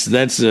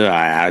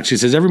 She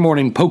says every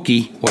morning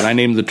Pokey, what I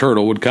named the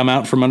turtle, would come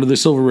out from under the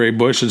silverberry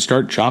bush and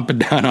start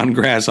chomping down on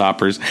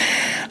grasshoppers.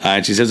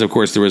 And she says, of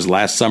course, there was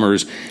last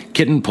summer's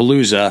Kitten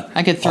Palooza.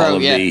 I could throw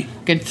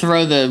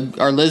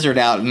our lizard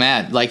out in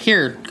that. Like,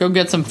 here, go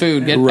get some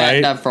food. Get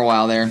fattened up for a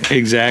while there.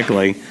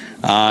 Exactly.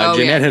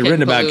 Jeanette had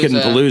written about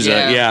Kitten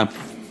Palooza. Yeah.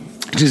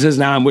 She says,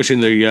 now I'm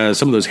wishing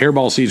some of those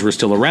hairball seeds were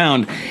still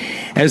around,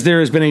 as there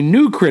has been a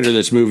new critter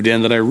that's moved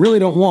in that I really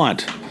don't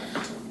want.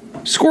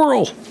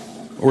 Squirrel.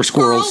 Or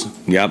squirrels.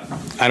 Yep.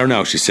 I don't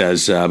know, she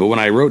says. But when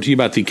I wrote to you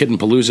about the Kitten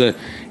Palooza,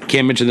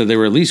 Cam mentioned that they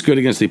were at least good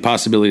against the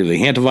possibility of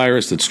the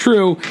hantavirus. That's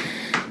true.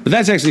 But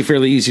that's actually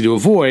fairly easy to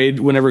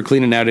avoid whenever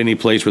cleaning out any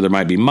place where there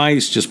might be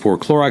mice. Just pour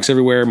Clorox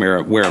everywhere.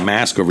 Wear a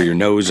mask over your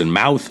nose and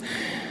mouth.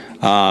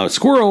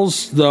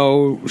 Squirrels,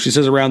 though, she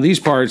says, around these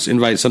parts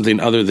invite something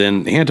other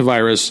than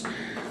hantavirus.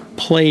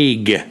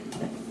 Plague.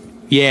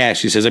 Yeah,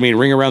 she says,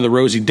 ring around the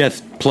rosy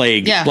death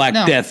plague. Yeah,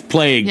 death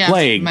plague. Yeah,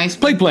 plague. Mice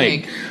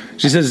plague.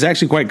 She says it's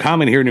actually quite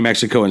common here in New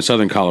Mexico and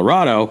southern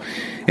Colorado.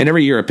 And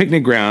every year, a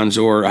picnic grounds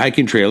or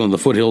hiking trail in the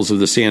foothills of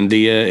the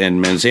Sandia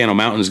and Manzano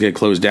Mountains get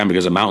closed down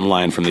because a mountain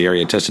lion from the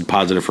area tested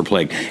positive for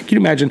plague. Can you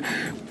imagine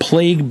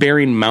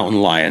plague-bearing mountain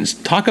lions?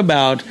 Talk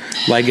about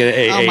like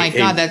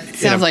that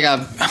sounds like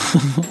a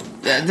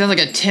that sounds like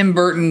a Tim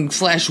Burton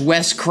 /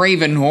 Wes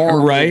Craven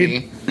horror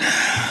movie.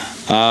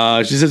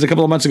 She says a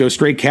couple of months ago,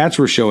 stray cats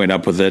were showing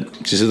up with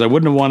it. She says, I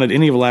wouldn't have wanted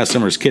any of last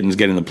summer's kittens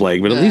getting the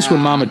plague, but at least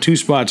when Mama Two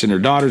Spots and her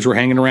daughters were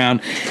hanging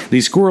around,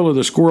 the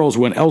squirrels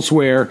went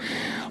elsewhere.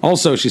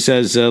 Also, she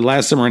says,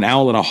 last summer an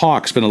owl and a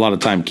hawk spent a lot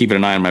of time keeping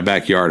an eye on my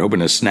backyard, hoping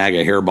to snag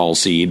a hairball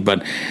seed,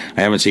 but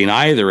I haven't seen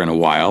either in a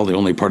while. The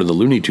only part of the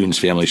Looney Tunes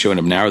family showing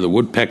up now are the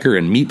woodpecker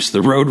and Meeps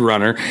the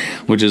roadrunner,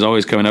 which is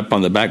always coming up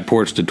on the back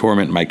porch to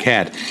torment my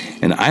cat.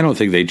 And I don't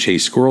think they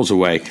chased squirrels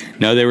away.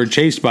 No, they were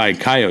chased by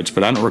coyotes,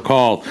 but I don't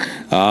recall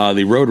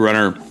the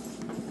roadrunner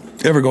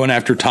ever going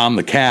after Tom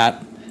the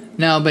cat.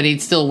 No, but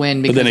he'd still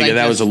win. But then again,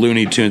 that was a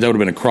Looney Tunes. That would have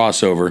been a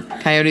crossover.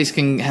 Coyotes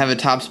can have a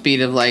top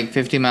speed of like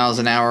 50 miles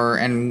an hour,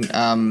 and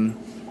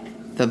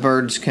the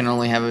birds can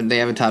only have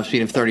a top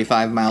speed of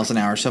 35 miles an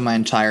hour. So my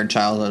entire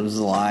childhood was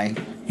a lie.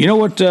 You know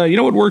what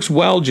works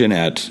well,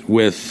 Jeanette,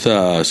 with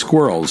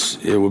squirrels?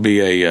 It would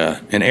be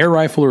an air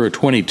rifle or a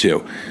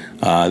 .22.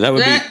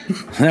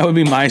 That would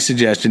be my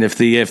suggestion. If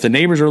the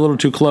neighbors are a little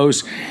too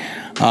close,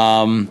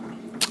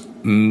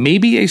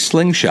 maybe a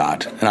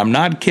slingshot. And I'm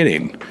not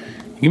kidding.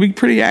 You can be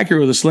pretty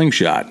accurate with a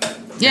slingshot.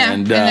 Yeah,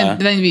 and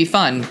then it'd be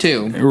fun,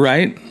 too.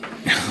 Right?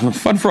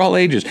 Fun for all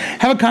ages.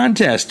 Have a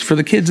contest for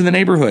the kids in the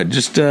neighborhood.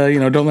 Just,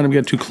 don't let them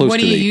get too close to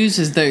the use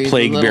as those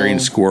plague-bearing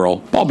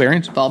squirrel. Ball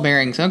bearings. Ball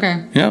bearings,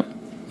 okay. Yep.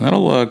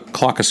 That'll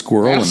clock a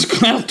squirrel.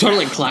 That'll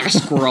totally clock a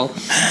squirrel.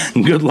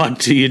 Good luck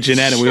to you,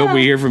 Jeanette, and we hope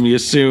we hear from you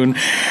soon.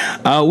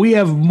 We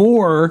have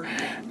more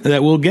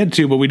that we'll get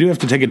to, but we do have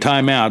to take a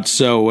time out.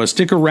 So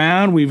stick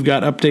around. We've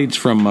got updates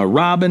from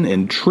Robin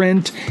and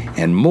Trent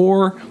and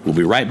more. We'll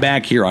be right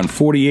back here on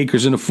 40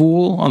 Acres and a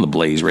Fool on the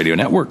Blaze Radio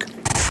Network.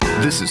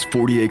 This is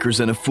 40 Acres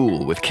and a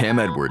Fool with Cam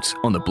Edwards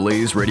on the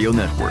Blaze Radio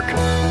Network.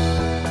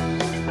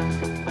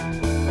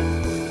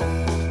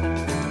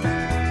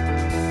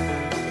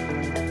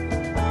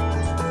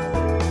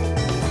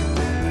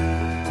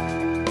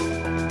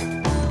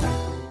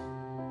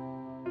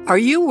 Are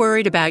you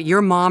worried about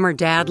your mom or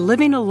dad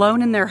living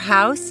alone in their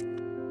house?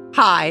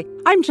 Hi,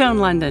 I'm Joan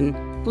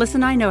London.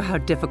 Listen, I know how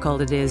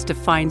difficult it is to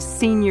find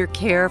senior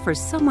care for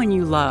someone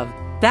you love.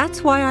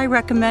 That's why I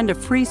recommend a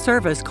free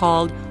service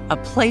called A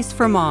Place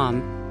for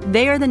Mom.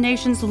 They are the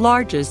nation's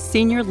largest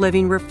senior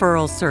living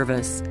referral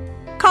service.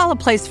 Call A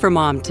Place for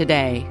Mom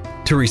today.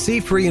 To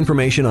receive free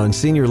information on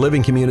senior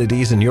living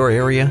communities in your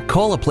area,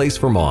 call A Place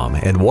for Mom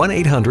at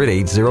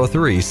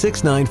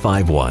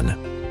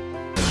 1-800-803-6951.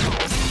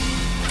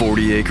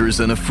 40 Acres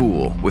and a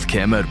Fool with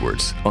Cam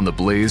Edwards on the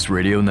Blaze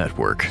Radio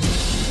Network.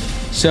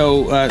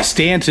 So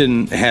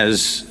Stanton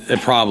has a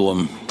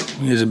problem.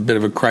 There's a bit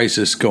of a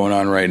crisis going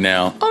on right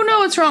now. Oh, no,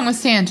 what's wrong with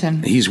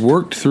Stanton? He's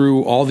worked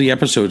through all the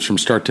episodes from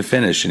start to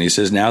finish, and he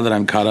says, now that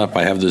I'm caught up,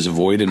 I have this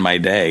void in my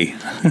day.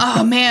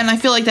 Oh, man, I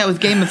feel like that with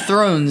Game of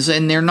Thrones,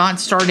 and they're not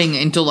starting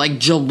until, like,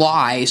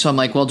 July, so I'm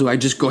like, well, do I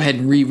just go ahead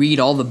and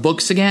reread all the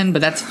books again?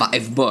 But that's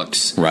 5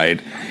 books.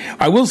 Right.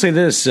 I will say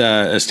this,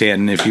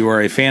 Stanton, if you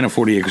are a fan of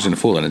 40 Acres and a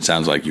Fool, and it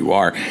sounds like you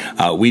are,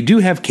 we do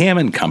have Cam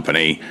and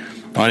Company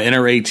on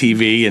NRA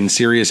TV and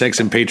Sirius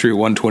XM Patriot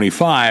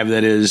 125.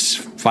 That is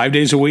 5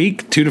 days a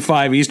week, 2 to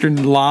 5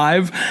 Eastern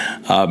live,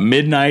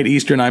 midnight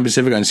Eastern, 9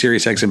 Pacific on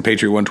Sirius XM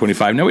Patriot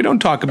 125. Now, we don't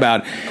talk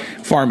about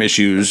farm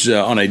issues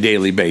on a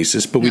daily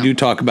basis, but we do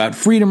talk about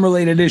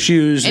freedom-related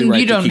issues. And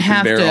you don't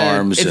have to,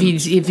 arms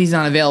if he's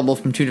not available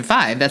from 2 to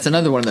 5, that's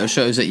another one of those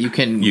shows that you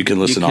can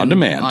listen on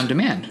demand. On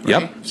demand,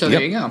 right? Yep. So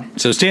there you go.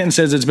 So Stanton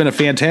says it's been a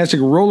fantastic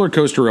roller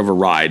coaster of a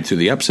ride through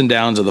the ups and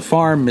downs of the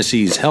farm,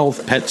 Missy's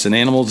health, pets, and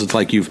animals. It's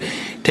like you've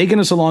taken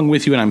us along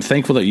with you, and I'm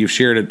thankful that you've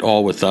shared it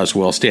all with us.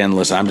 Well, Stan,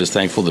 listen, I'm just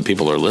thankful that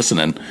people are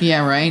listening.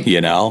 Yeah, right.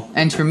 You know?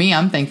 And for me,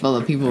 I'm thankful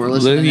that people were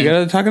listening. You got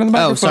to talk into the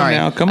microphone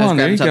now. Come on,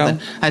 there you go.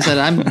 I said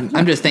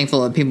I'm just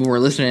thankful that people were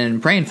listening and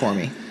praying for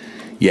me.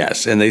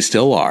 Yes, and they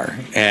still are.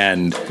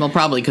 And well,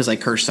 probably because I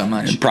curse so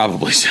much.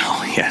 Probably so,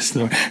 yes.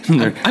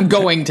 I'm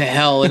going to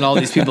hell in all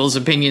these people's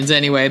opinions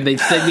anyway. They've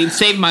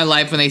saved my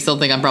life, and they still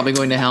think I'm probably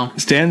going to hell.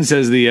 Stan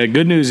says the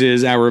good news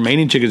is our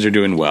remaining chickens are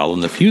doing well,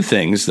 and the few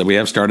things that we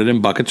have started in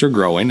buckets are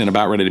growing and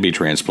about ready to be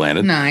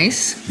transplanted.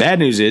 Nice. Bad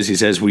news is, he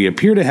says, we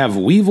appear to have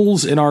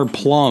weevils in our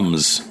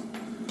plums.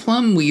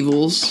 Plum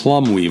weevils.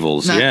 Plum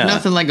weevils, yeah.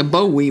 Nothing like a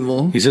boll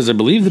weevil. He says, I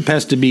believe the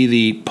pest to be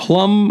the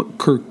plum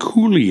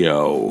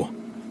curculio,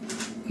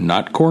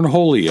 not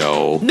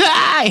cornholio.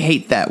 I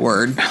hate that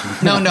word.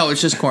 No, it's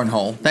just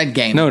cornhole. That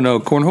game. No,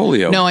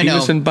 cornholio. No, I know.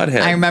 Beavis and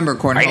Butthead. I remember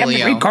cornholio. I am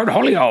the great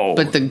cornholio.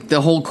 But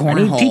the whole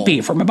cornhole.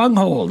 Teepee from a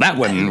bunghole. That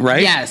one,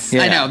 right? Yes,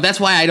 yeah. I know. That's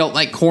why I don't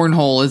like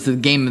cornhole as the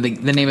name of the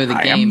game.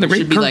 I am the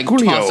great it should be like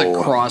cornholio. toss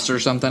a cross or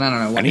something. I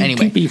don't know. I need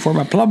anyway. teepee from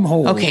a plum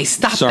hole. Okay,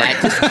 stop Sorry. that.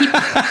 Just keep...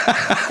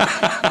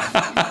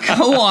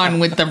 Go on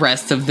with the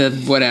rest of the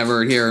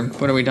whatever here.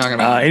 What are we talking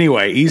about?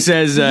 Anyway, he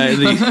says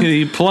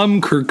the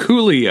plum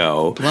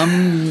curculio.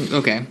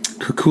 Okay.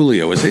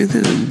 Curculio. Was it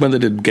the one that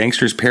did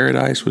Gangster's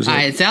Paradise? Was it?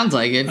 It sounds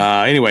like it.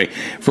 Anyway,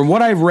 from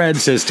what I've read,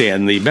 says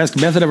Stan, the best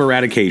method of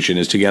eradication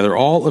is to gather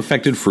all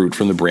affected fruit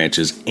from the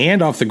branches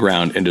and off the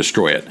ground and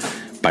destroy it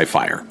by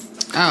fire.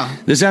 Oh.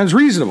 This sounds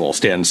reasonable,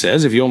 Stan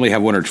says, if you only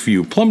have one or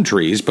few plum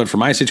trees, but for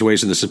my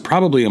situation, this is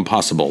probably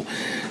impossible.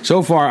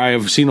 So far, I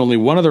have seen only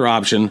one other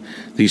option,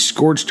 the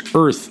scorched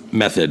earth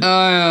method.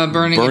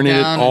 Burning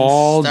it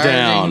all and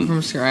down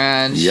from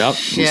scratch. Yep.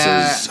 He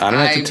says, I don't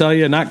have to tell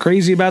you, not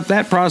crazy about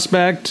that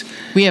prospect.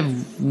 We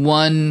have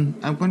one.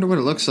 I wonder what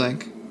it looks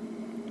like.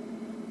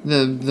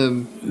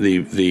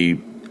 The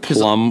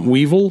plum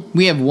weevil?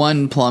 We have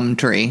one plum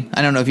tree.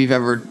 I don't know if you've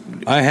ever...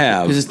 I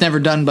have. Because it's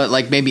never done but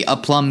like maybe a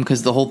plum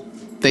because the whole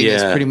thing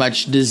is pretty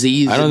much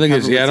diseased. I don't think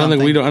it's. Yeah, I don't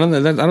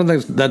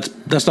think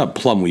that's not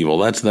plum weevil.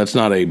 That's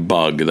not a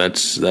bug.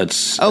 That's.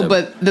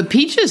 But the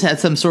peaches had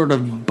some sort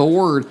of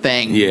borer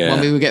thing. Yeah.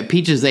 When we would get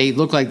peaches, they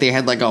looked like they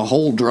had like a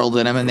hole drilled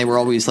in them, and they were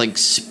always like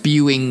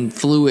spewing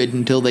fluid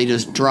until they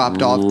just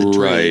dropped off the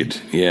tree.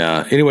 Right.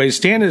 Yeah. Anyway,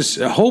 Stan is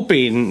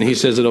hoping. He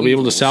says that he'll be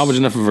able to salvage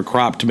enough of a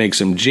crop to make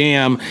some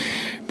jam.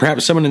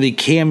 Perhaps someone in the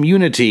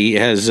community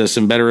has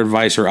some better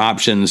advice or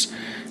options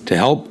to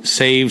help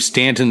save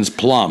Stanton's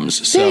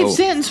plums. Save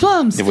Stanton's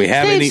plums. If we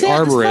have any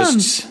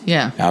arborists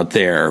out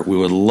there, we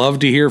would love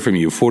to hear from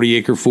you.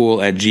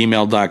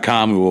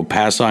 40acrefool@gmail.com. We will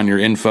pass on your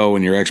info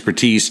and your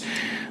expertise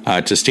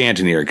to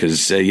Stanton here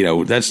because,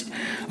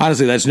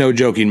 that's no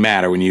joking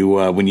matter when you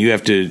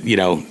have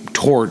to,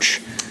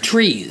 torch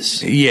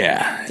trees.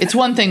 Yeah. It's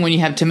one thing when you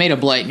have tomato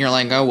blight and you're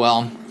like, oh,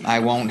 well, I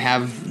won't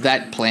have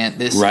that plant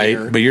this year. Right,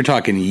 but you're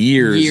talking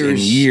years and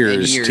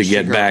years to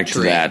get back to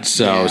that.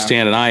 So,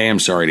 Stan and I am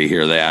sorry to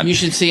hear that. You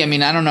should see,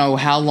 I don't know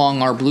how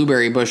long our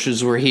blueberry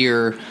bushes were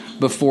here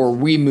before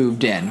we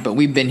moved in, but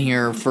we've been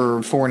here for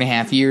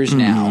 4.5 years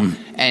now,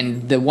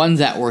 and the ones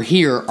that were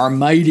here are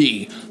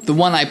mighty. The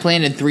one I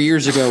planted 3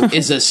 years ago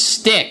is a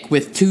stick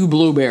with 2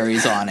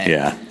 blueberries on it.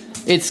 Yeah.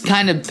 It's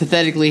kind of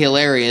pathetically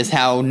hilarious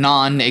how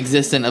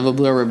non-existent of a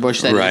blueberry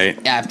bush that is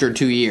after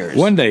 2 years.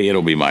 One day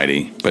it'll be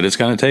mighty, but it's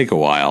going to take a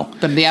while.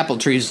 But the apple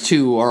trees,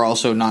 too, are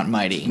also not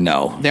mighty.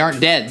 No. They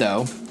aren't dead,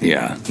 though.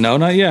 Yeah. No,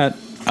 not yet.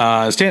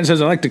 Stan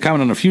says, I'd like to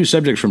comment on a few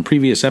subjects from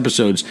previous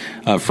episodes.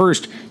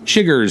 First,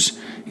 chiggers.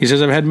 He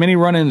says, I've had many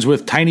run-ins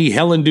with tiny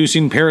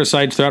hell-inducing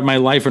parasites throughout my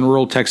life in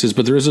rural Texas,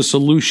 but there is a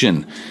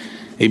solution.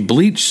 A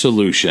bleach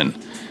solution.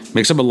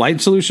 Mix up a light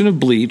solution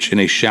of bleach in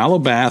a shallow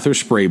bath or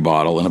spray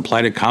bottle and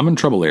apply to common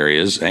trouble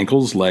areas,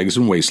 ankles, legs,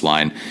 and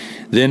waistline.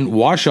 Then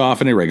wash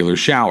off in a regular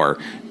shower.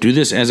 Do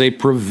this as a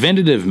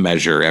preventative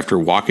measure after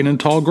walking in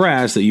tall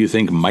grass that you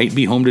think might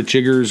be home to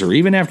chiggers, or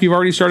even after you've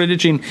already started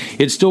itching.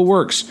 It still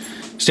works.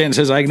 Stanton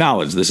says, I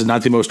acknowledge this is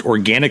not the most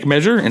organic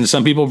measure, and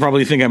some people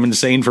probably think I'm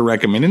insane for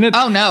recommending it.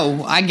 Oh,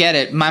 no, I get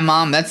it. My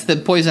mom, that's the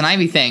poison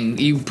ivy thing.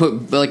 You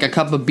put like a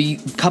cup of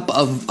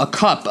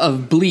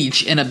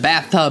bleach in a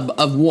bathtub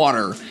of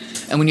water,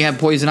 and when you have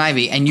poison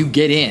ivy, and you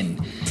get in.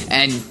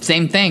 And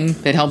same thing,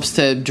 that helps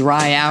to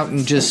dry out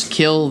and just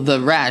kill the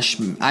rash.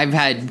 I've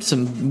had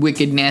some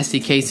wicked, nasty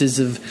cases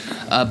of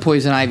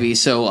poison ivy,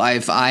 so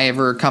if I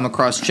ever come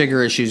across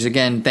chigger issues,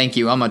 again, thank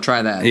you. I'm going to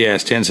try that. Yeah,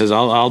 Stan says,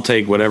 I'll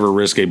take whatever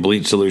risk a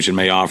bleach solution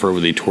may offer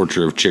with the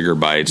torture of chigger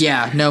bites.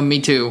 Yeah, no,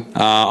 me too.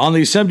 On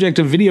the subject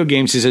of video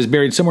games, he says,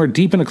 buried somewhere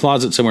deep in a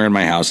closet somewhere in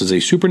my house is a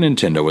Super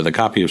Nintendo with a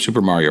copy of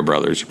Super Mario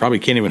Brothers. You probably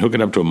can't even hook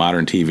it up to a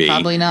modern TV.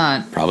 Probably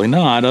not. Probably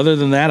not. Other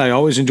than that, I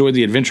always enjoyed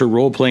the adventure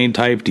role-playing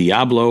type,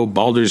 Diablo,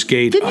 Baldur's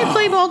Gate. Didn't you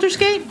play Baldur's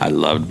Gate? I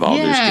loved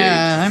Baldur's Gate.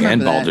 I remember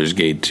and Baldur's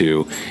Gate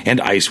 2. And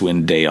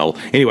Icewind Dale.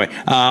 Anyway,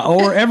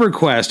 Or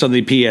EverQuest on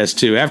the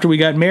PS2. After we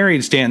got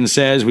married, Stanton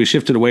says, we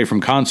shifted away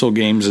from console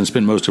games and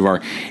spent most of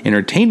our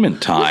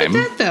entertainment time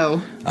Look at that,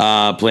 though.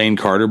 Playing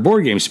card or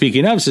board games.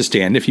 Speaking of, says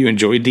Stan, if you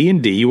enjoy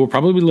D&D, you will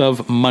probably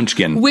love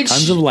Munchkin. Which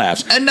tons of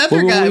laughs.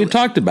 Another guy, we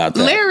talked about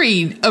that.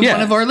 Larry,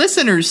 one of our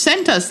listeners,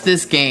 sent us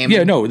this game.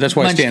 Yeah, no, that's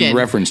why Munchkin. Stan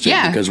referenced it,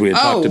 because we had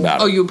talked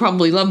about it. Oh, you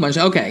probably love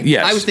Munchkin. Okay.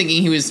 Yes. I was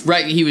thinking he was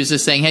right. He was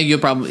just saying, hey,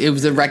 it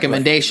was a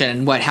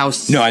recommendation. What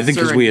house? No, I think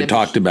because we had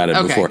talked about it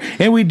before.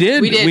 And we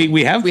did.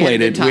 We have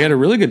played it. We had a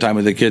really good time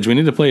with the kids. We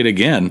need to play it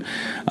again.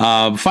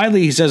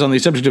 Finally, he says, on the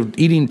subject of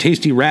eating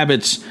tasty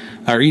rabbits,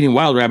 or eating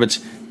wild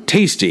rabbits,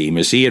 tasty.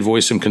 Miss E had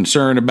voiced some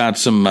concern about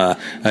some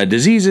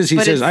diseases. He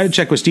says, I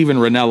checked with Steven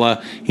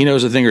Ranella. He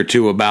knows a thing or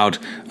two about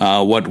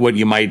what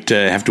you might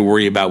have to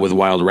worry about with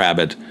wild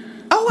rabbit.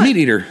 Meat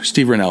eater,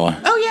 Steve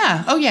Ranella.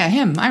 Oh yeah,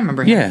 him. I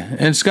remember him. Yeah,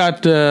 and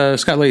Scott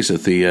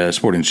Laseth, the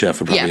sporting chef,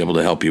 would probably be able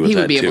to help you with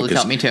that, too. He would be able to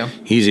help me, too.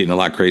 He's eating a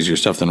lot crazier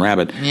stuff than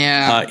rabbit.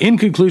 Yeah. In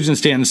conclusion,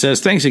 Stanton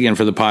says, thanks again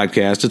for the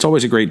podcast. It's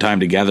always a great time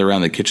to gather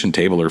around the kitchen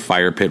table or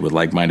fire pit with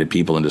like-minded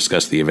people and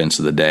discuss the events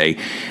of the day.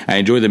 I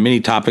enjoy the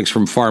many topics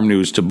from farm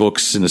news to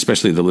books, and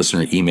especially the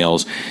listener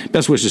emails.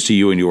 Best wishes to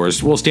you and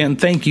yours. Well, Stanton,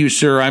 thank you,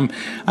 sir.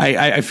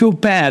 I feel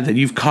bad that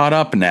you've caught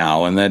up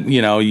now and that,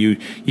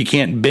 you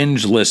can't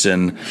binge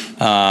listen.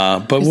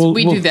 But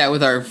we do that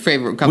with our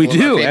favorite couple. We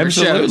do,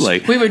 absolutely.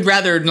 Shows. We would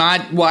rather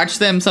not watch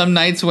them some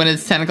nights when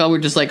it's 10 o'clock. We're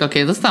just like,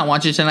 okay, let's not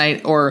watch it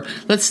tonight, or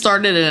let's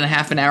start it in a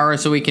half an hour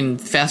so we can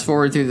fast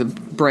forward through the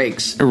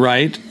breaks.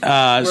 Right.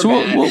 So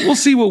we'll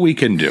see what we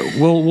can do.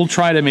 We'll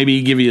try to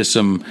maybe give you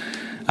some,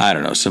 I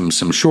don't know, some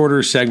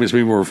shorter segments,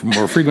 maybe more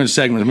frequent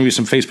segments, maybe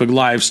some Facebook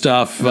Live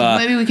stuff.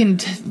 Maybe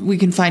we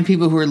can find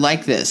people who are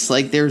like this.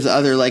 Like there's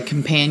other like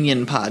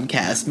companion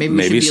podcasts. Maybe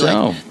we should be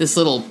like this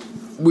little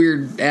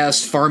weird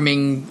ass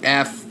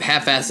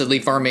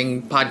half-assedly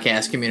farming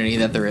podcast community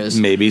that there is.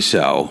 Maybe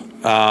so.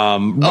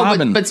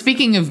 Robin. But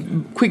speaking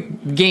of quick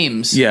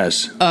games,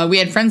 yes, we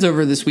had friends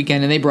over this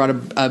weekend and they brought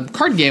a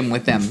card game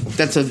with them.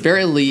 That's a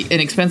very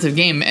inexpensive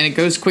game and it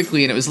goes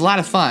quickly and it was a lot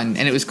of fun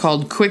and it was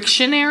called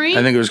Quictionary.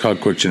 I think it was called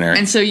Quictionary.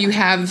 And so you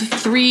have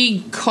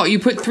you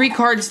put 3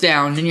 cards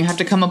down and you have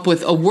to come up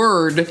with a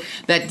word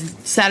that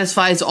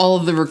satisfies all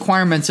of the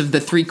requirements of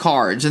the 3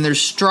 cards. And there's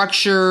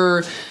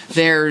structure,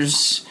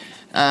 there's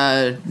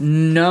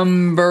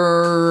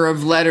number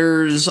of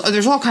letters.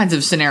 There's all kinds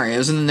of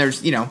scenarios, and then there's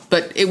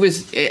but it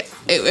was a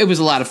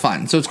lot of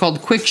fun. So it's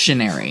called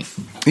Quictionary.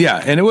 Yeah,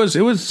 and it was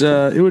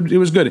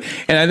good.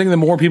 And I think the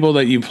more people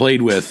that you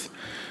played with,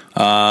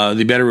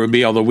 the better it would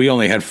be. Although we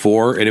only had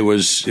 4, and it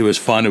was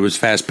fun. It was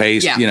fast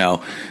paced,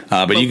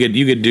 But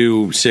you could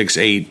do 6,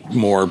 8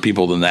 more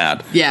people than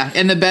that. Yeah,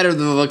 and the better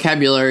the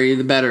vocabulary,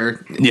 the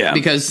better. Yeah,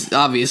 because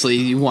obviously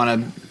you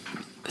want to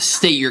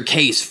state your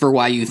case for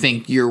why you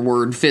think your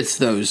word fits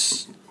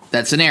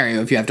that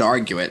scenario if you have to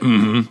argue it.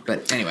 Mm-hmm.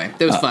 But anyway,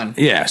 that was fun.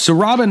 Yeah. So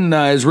Robin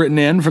is written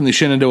in from the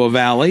Shenandoah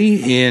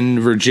Valley in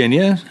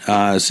Virginia.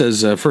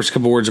 Says first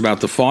couple words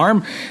about the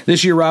farm.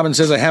 This year, Robin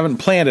says, I haven't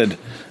planted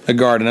a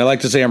garden. I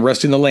like to say I'm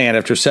resting the land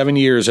after 7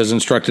 years as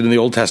instructed in the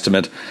Old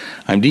Testament.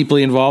 I'm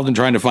deeply involved in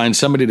trying to find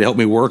somebody to help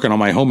me work on all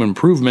my home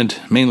improvement,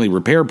 mainly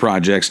repair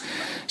projects.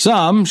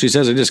 Some, she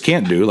says, I just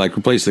can't do, like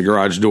replace the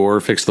garage door,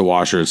 fix the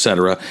washer,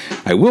 etc.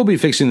 I will be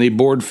fixing the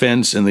board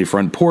fence in the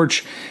front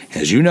porch.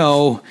 As you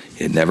know,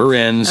 it never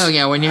ends. Oh,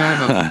 yeah, when you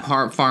have a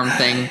farm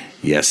thing.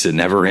 Yes, it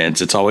never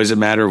ends. It's always a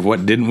matter of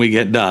what didn't we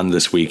get done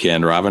this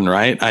weekend, Robin,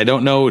 right? I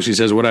don't know, she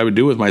says, what I would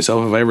do with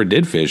myself if I ever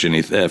did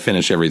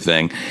finish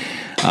everything.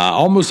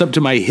 Almost up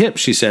to my hips,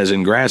 she says,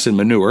 in grass and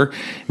manure.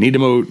 Need to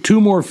mow 2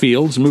 more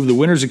fields, move the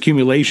winter's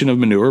accumulation of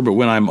manure, but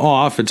when I'm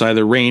off, it's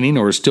either raining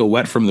or still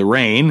wet from the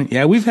rain.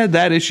 Yeah, we've had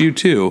that issue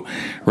too,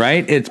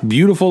 right? It's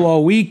beautiful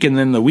all week, and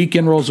then the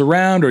weekend rolls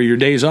around or your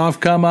days off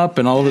come up,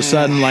 and all of a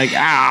sudden,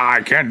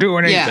 I can't do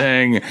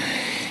anything.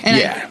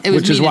 Yeah,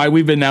 which is why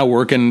we've been now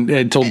working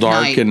until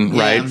dark, night, and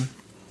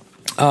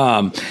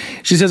right.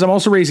 She says, I'm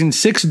also raising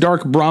 6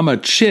 dark Brahma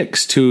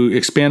chicks to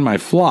expand my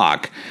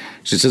flock.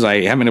 She says,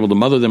 I haven't been able to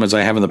mother them as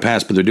I have in the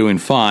past, but they're doing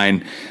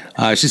fine.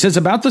 She says,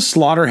 about the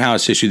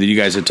slaughterhouse issue that you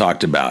guys had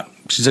talked about.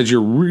 She says,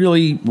 you're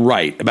really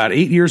right. About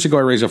 8 years ago,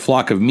 I raised a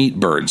flock of meat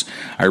birds.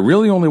 I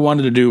really only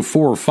wanted to do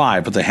 4 or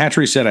 5, but the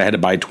hatchery said I had to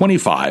buy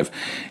 25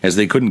 as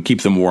they couldn't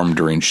keep them warm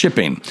during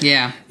shipping.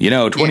 Yeah.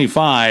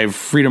 25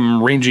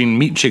 freedom-ranging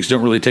meat chicks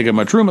don't really take up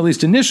much room, at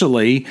least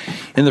initially.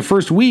 In the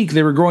first week,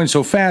 they were growing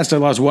so fast, I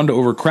lost 1 to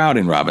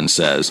overcrowding, Robin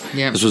says.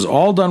 Yeah. This was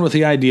all done with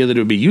the idea that it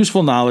would be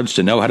useful knowledge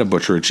to know how to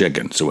butcher a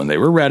chicken. So when they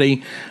were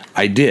ready,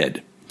 I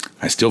did.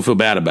 I still feel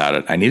bad about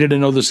it. I needed to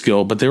know the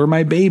skill, but they were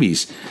my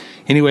babies.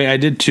 Anyway, I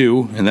did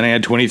 2, and then I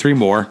had 23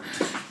 more.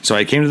 So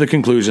I came to the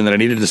conclusion that I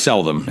needed to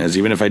sell them, as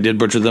even if I did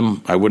butcher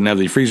them, I wouldn't have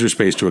the freezer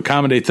space to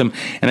accommodate them,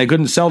 and I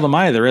couldn't sell them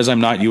either, as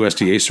I'm not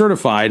USDA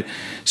certified.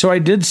 So I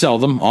did sell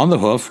them on the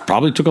hoof,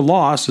 probably took a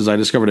loss, as I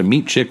discovered a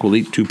meat chick will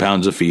eat 2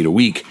 pounds of feed a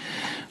week.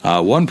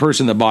 One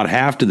person that bought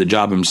half did the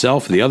job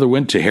himself. The other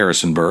went to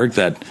Harrisonburg,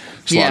 that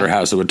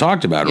slaughterhouse that we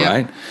talked about,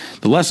 right?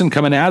 The lesson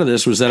coming out of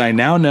this was that I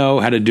now know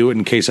how to do it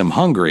in case I'm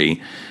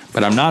hungry,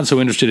 but I'm not so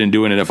interested in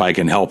doing it if I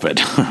can help it.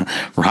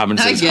 Robin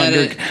says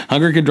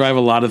hunger can drive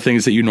a lot of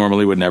things that you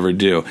normally would never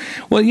do.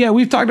 Well, yeah,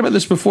 we've talked about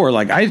this before.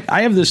 Like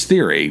I have this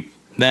theory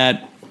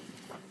that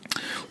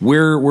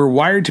we're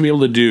wired to be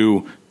able to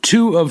do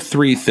 2 of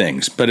 3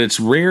 things, but it's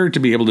rare to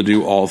be able to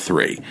do all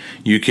 3.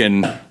 You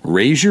can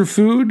raise your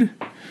food,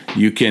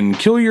 you can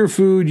kill your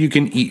food, you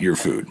can eat your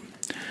food.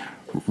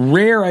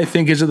 Rare, I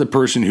think, is it the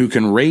person who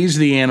can raise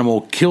the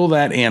animal, kill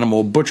that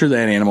animal, butcher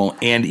that animal,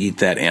 and eat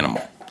that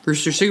animal.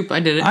 Rooster soup, I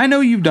did it. I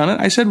know you've done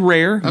it. I said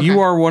rare. Okay.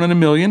 You are 1 in a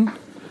million.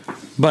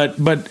 But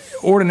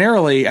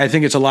ordinarily, I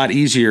think it's a lot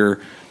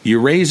easier.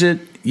 You raise it,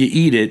 you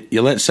eat it,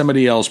 you let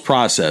somebody else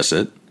process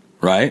it.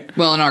 Right?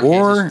 Well, in our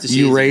or case,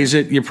 you raise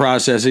it, you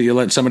process it, you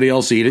let somebody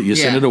else eat it, you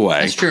send it away.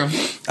 That's true.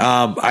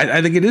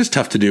 I think it is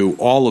tough to do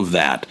all of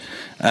that.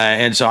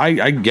 And so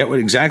I get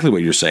exactly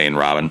what you're saying,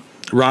 Robin.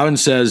 Robin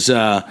says,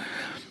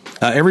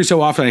 every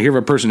so often I hear of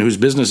a person whose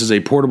business is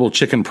a portable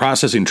chicken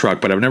processing truck,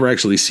 but I've never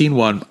actually seen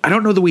one. I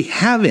don't know that we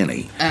have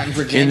any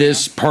in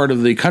this part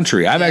of the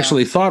country. I've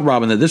actually thought,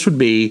 Robin, that this would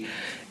be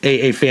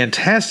a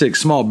fantastic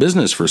small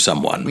business for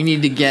someone. We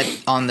need to get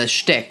on the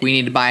shtick. We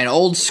need to buy an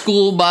old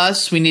school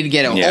bus. We need to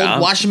get an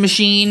old washing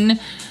machine,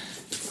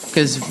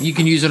 because you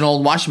can use an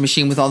old washing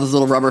machine with all those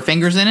little rubber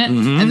fingers in it,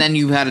 and then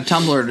you had a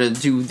tumbler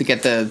to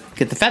get the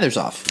feathers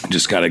off.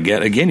 Just got to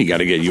get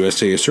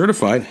USDA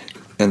certified.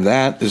 And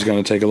that is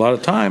going to take a lot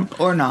of time.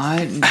 Or not.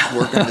 Just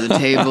work under the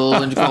table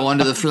and go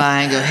under the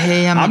fly and go,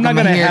 hey, I'm not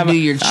going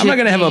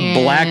to have a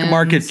black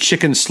market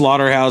chicken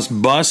slaughterhouse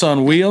bus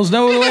on wheels.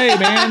 No way,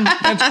 man.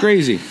 That's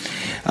crazy.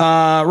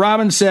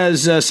 Robin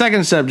says,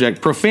 second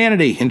subject,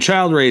 profanity in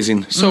child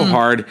raising. So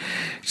hard.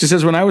 She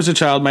says, when I was a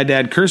child, my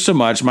dad cursed so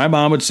much, my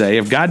mom would say,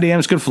 if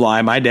goddams could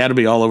fly, my dad would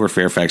be all over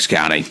Fairfax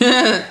County.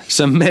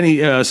 So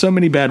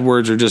many bad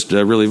words are just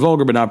really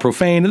vulgar, but not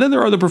profane. And then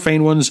there are the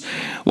profane ones.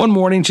 One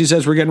morning, she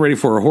says, we're getting ready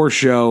for a horse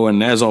show,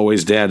 and as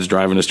always, Dad's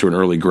driving us to an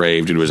early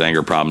grave due to his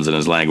anger problems and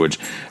his language.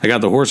 I got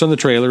the horse on the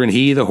trailer, and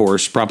he, the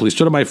horse, promptly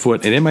stood on my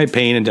foot, and in my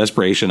pain and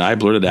desperation, I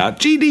blurted out,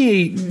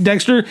 GD,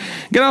 Dexter,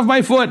 get off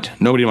my foot.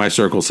 Nobody in my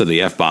circle said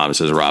the F-bomb,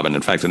 says Robin.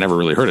 In fact, I never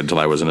really heard it until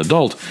I was an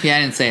adult. Yeah,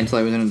 I didn't say it until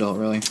I was an adult,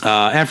 really.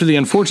 After the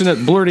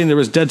unfortunate blurting, there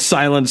was dead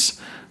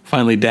silence.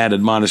 Finally, Dad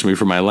admonished me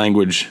for my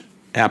language.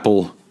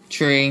 Apple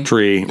tree,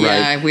 right?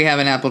 Yeah, we have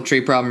an apple tree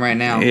problem right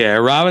now. Yeah,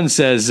 Robin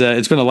says,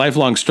 it's been a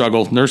lifelong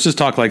struggle. Nurses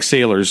talk like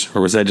sailors,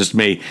 or was that just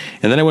me?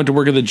 And then I went to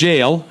work at the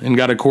jail and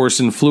got a course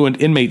in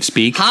fluent inmate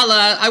speak.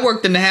 Holla! I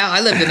lived in the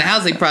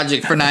housing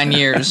project for 9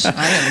 years. I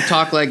didn't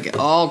talk like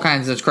all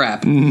kinds of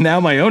crap. Now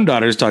my own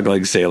daughters talk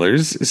like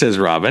sailors, says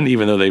Robin,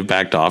 even though they've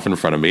backed off in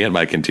front of me at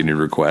my continued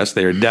request.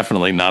 They are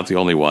definitely not the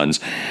only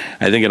ones.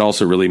 I think it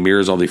also really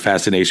mirrors all the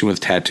fascination with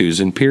tattoos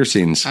and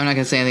piercings. I'm not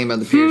going to say anything about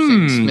the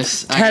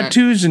piercings.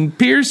 Tattoos and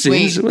piercings.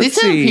 Wait, this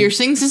isn't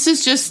piercings. This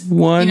is just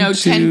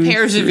 10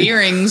 pairs of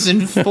earrings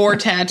and 4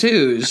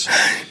 tattoos.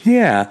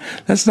 Yeah,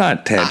 that's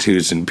not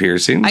tattoos and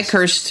piercings. I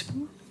cursed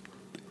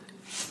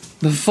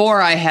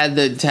before I had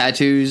the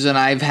tattoos, and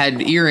I've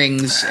had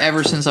earrings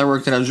ever since I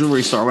worked at a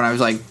jewelry store when I was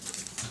like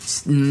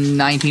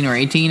 19 or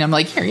 18. I'm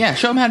like, here,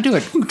 show them how to do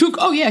it.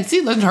 Oh yeah, see,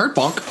 it doesn't hurt,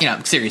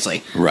 bonk.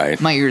 Seriously.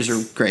 Right. My ears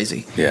are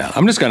crazy. Yeah,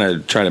 I'm just going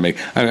to try to make...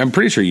 I'm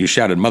pretty sure you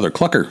shouted Mother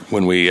Clucker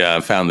when we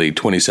found the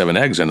 27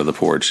 eggs under the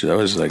porch. That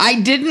was like...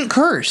 I didn't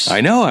curse. I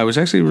know, I was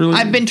actually really...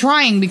 I've been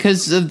trying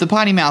because of the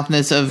potty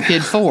mouthness of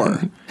Kid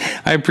 4.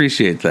 I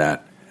appreciate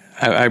that.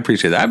 I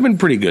appreciate that. I've been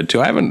pretty good,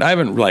 too. I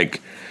haven't like,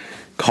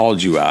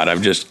 called you out.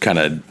 I've just kind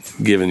of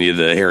given you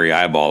the hairy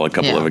eyeball a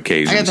couple of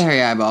occasions. I got the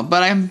hairy eyeball,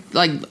 but I'm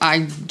like,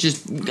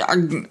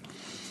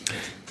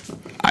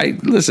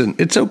 listen,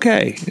 it's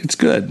okay. It's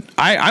good.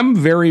 I'm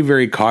very,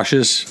 very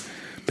cautious,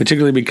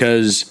 particularly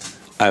because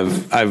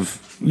I've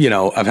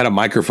had a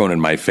microphone in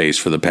my face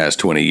for the past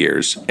 20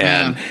 years,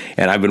 and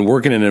I've been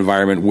working in an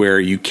environment where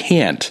you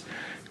can't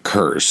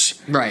curse.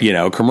 Right.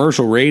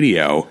 Commercial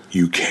radio,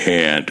 you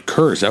can't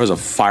curse. That was a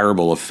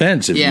fireable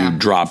offense if you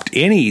dropped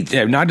any,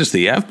 not just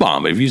the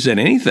F-bomb, but if you said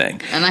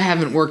anything. And I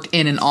haven't worked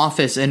in an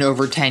office in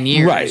over 10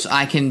 years. Right.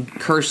 I can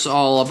curse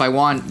all if I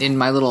want in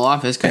my little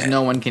office because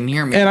no one can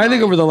hear me. And I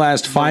think over the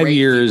last 5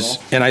 years,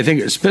 and I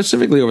think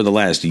specifically over the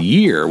last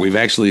year, we've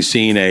actually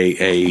seen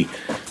a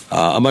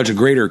much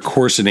greater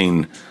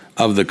coarsening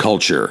of the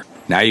culture.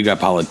 Now you got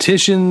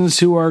politicians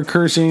who are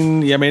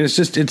cursing. Yeah, I mean,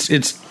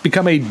 it's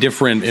become a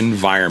different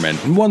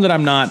environment, and one that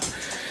I'm not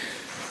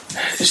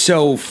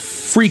so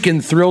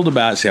freaking thrilled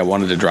about. See, I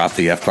wanted to drop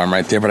the F-bomb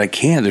right there, but I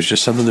can't.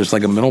 There's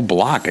like a mental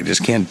block. I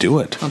just can't do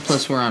it. Well,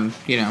 plus we're on,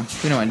 we don't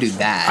want to do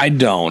that. I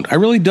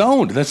really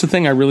don't. That's the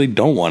thing. I really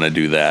don't want to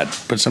do that.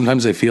 But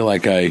sometimes I feel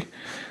like I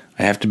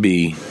have to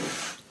be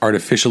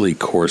artificially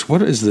coarse.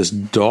 What is this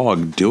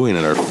dog doing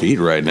at our feet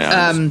right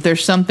now?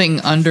 There's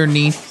something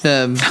underneath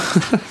the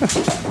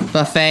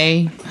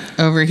buffet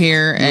over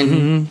here,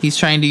 and he's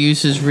trying to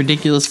use his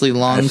ridiculously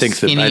long,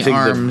 skinny arms. I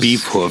think the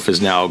beef hoof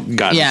has now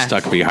gotten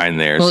stuck behind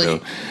there. Well,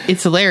 so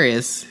it's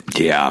hilarious.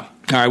 Yeah.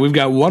 All right, we've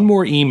got one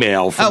more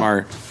email from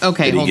our...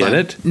 Okay, did he get on.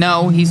 it?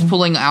 No, he's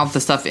pulling out the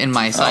stuff in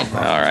my sidebar.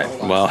 All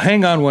right. Well,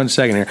 hang on one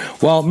second here.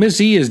 While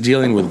Miss E is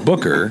dealing with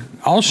Booker,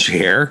 I'll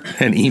share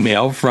an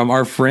email from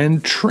our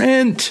friend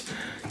Trent.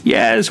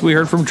 Yes, we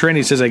heard from Trent.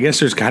 He says, I guess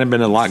there's kind of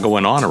been a lot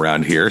going on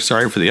around here.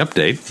 Sorry for the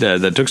update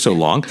that took so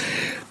long.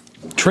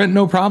 Trent,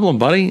 no problem,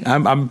 buddy.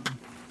 I'm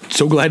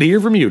so glad to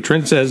hear from you.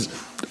 Trent says...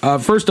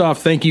 first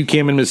off, thank you,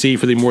 Cam and Miss E,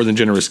 for the more than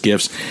generous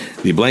gifts.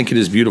 The blanket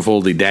is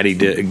beautiful. The daddy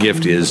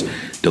gift is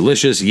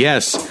delicious.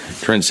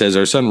 Yes, Trent says,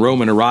 our son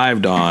Roman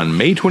arrived on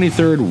May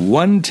 23rd,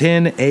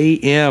 1:10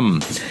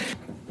 a.m.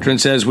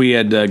 Trent says we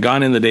had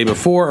gone in the day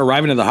before,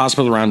 arriving at the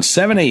hospital around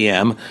 7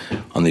 a.m.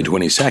 on the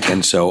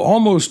 22nd, so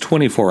almost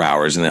 24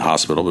 hours in the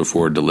hospital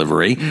before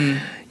delivery.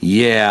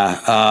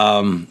 Yeah,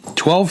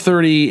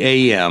 12:30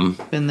 a.m.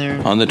 Been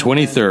there on the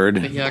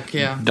 23rd. Yuck,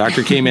 yeah.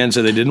 Doctor came in,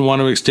 said they didn't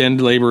want to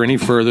extend labor any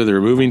further. They were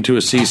moving to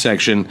a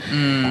C-section.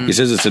 He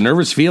says it's a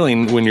nervous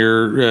feeling when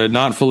you're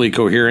not fully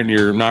coherent.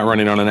 You're not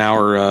running on an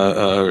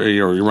hour.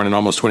 You're running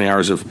almost 20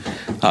 hours of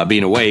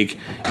being awake.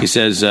 He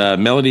says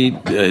Melody,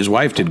 his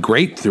wife, did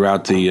great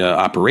throughout the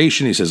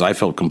operation. He says I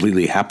felt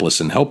completely hapless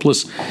and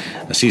helpless.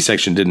 A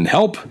C-section didn't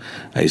help.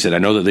 He said I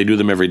know that they do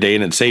them every day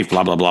and it's safe.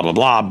 Blah blah blah blah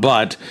blah.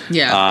 But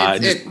yeah.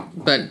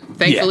 But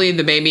thankfully,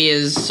 the baby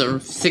is sort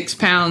of 6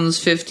 pounds,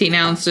 15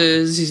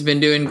 ounces. He's been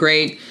doing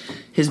great.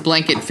 His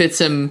blanket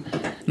fits him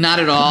not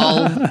at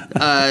all.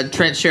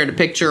 Trent shared a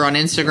picture on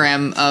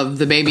Instagram of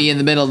the baby in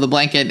the middle of the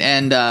blanket,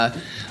 and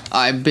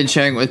I've been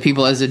sharing it with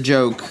people as a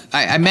joke.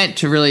 I meant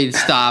to really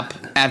stop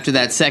after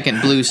that second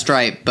blue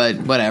stripe, but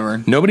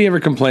whatever. Nobody ever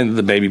complained that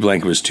the baby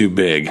blanket was too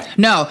big.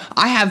 No,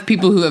 I have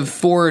people who have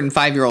 4 and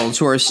 5-year-olds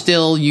who are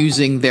still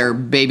using their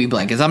baby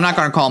blankets. I'm not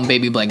going to call them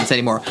baby blankets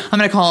anymore. I'm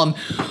going to call them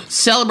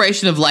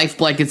celebration of life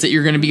blankets that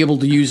you're going to be able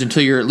to use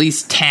until you're at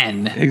least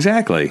 10.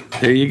 Exactly.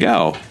 There you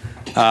go.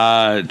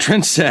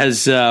 Trent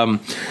says...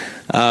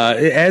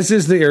 as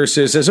is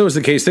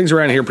the case, things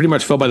around here pretty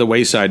much fell by the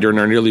wayside during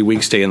our nearly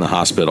week stay in the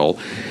hospital.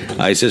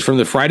 He says from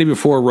the Friday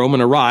before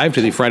Roman arrived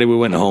to the Friday we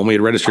went home, we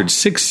had registered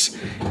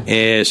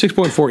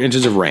 6.4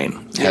 inches of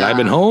rain. Had I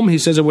been home, he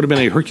says it would have been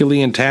a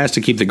Herculean task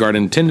to keep the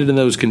garden tended in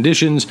those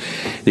conditions.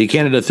 The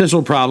Canada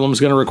thistle problem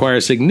is going to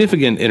require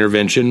significant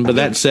intervention. But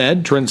that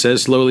said, Trent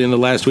says slowly in the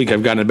last week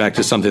I've gotten it back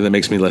to something that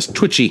makes me less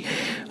twitchy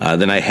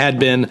than I had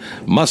been.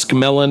 Musk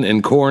melon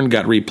and corn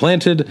got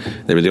replanted.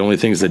 They were the only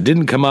things that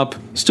didn't come up.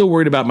 Still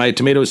worried about my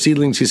tomato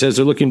seedlings. He says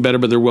they're looking better,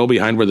 but they're well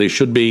behind where they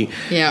should be.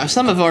 Yeah,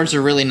 some of ours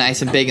are really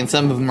nice and big, and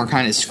some of them are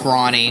kind of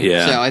scrawny.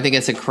 Yeah. So I think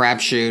it's a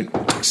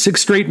crapshoot.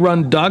 6 straight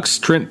run ducks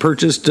Trent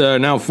purchased,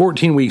 now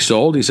 14 weeks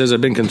old. He says, I've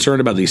been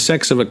concerned about the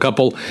sex of a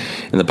couple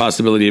and the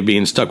possibility of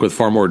being stuck with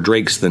far more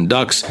drakes than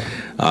ducks.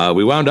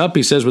 We wound up,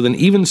 he says, with an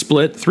even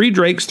split. 3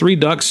 drakes, 3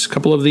 ducks. A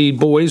couple of the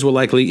boys will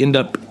likely end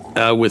up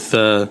with...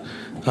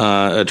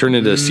 turn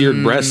into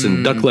seared breasts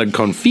and duck leg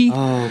confit.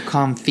 Oh,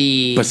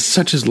 confit. But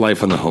such is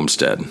life on the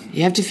homestead.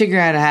 You have to figure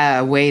out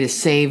a way to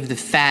save the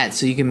fat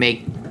so you can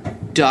make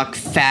duck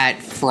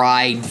fat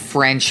fried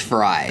French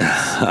fries.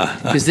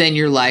 Because then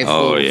your life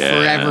will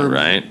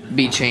forever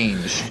be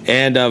changed.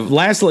 And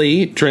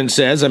lastly, Trent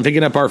says, I'm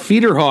picking up our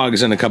feeder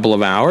hogs in a couple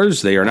of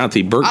hours. They are not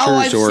the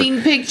Berkshires or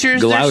seen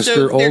pictures.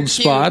 Gloucester Old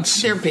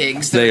Spots. They're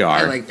pigs. They are.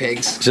 I like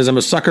pigs. Says, I'm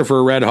a sucker for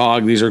a red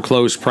hog. These are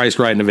close, priced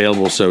right, and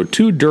available. So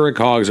 2 Duroc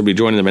hogs will be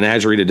joining the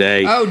menagerie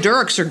today. Oh,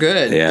 Durocs are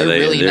good. Yeah, they're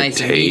really they're nice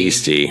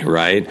tasty, and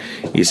right?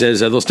 He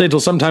says they'll stay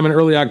till sometime in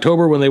early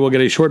October when they will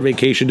get a short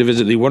vacation to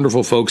visit the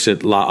wonderful folks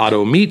at La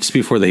Auto Meats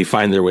before they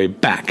find their way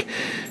back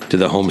to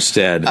the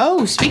homestead.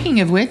 Oh, speaking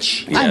of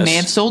which, I may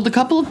have sold a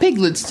couple of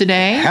piglets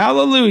today.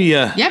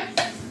 Hallelujah. Yep.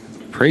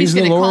 Praise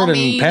the Lord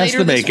and pass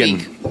the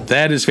bacon.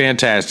 That is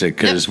fantastic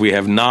because we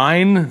have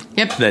 9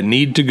 that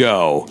need to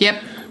go.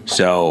 Yep.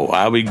 So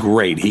I'll be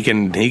great. He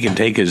can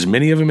take as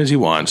many of them as he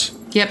wants.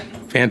 Yep.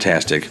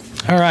 Fantastic.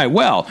 All right.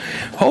 Well,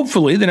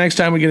 hopefully the next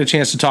time we get a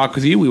chance to talk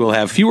with you, we will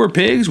have fewer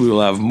pigs. We will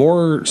have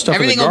more stuff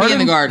in the garden. Everything will be in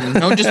the garden.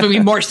 No, just be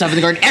more stuff in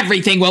the garden.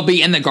 Everything will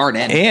be in the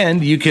garden.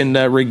 And you can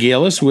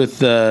regale us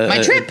with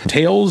my trip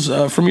tales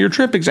from your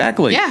trip.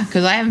 Exactly. Yeah,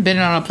 because I haven't been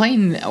on a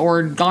plane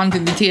or gone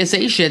through the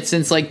TSA shit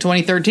since like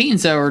 2013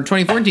 or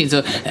 2014.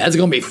 So that's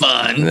going to be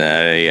fun.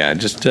 Yeah,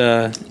 just.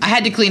 I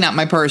had to clean out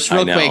my purse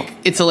real quick.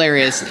 It's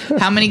hilarious.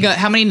 How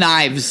many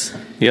knives?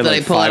 That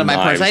I pull out of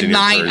my purse. I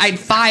had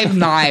 5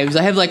 knives.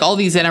 I have like all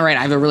these in it right.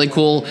 I have a really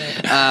cool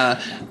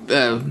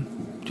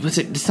what's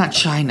it? It's not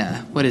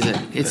china. What is it?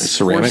 It's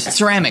ceramic.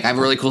 Ceramic. I have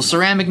a really cool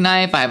ceramic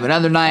knife. I have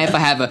another knife. I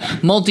have a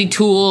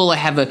multi-tool. I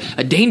have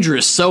a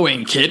dangerous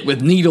sewing kit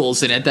with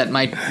needles in it that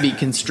might be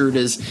construed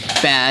as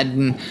bad.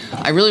 And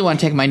I really want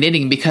to take my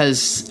knitting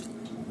because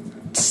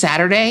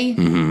Saturday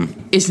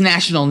is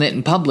National Knit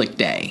in Public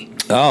Day.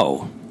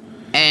 Oh.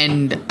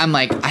 And I'm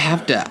like, I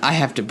have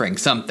to bring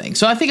something.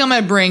 So I think I'm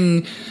going to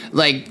bring,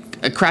 like,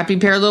 a crappy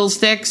pair of little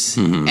sticks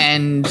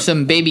and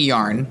some baby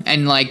yarn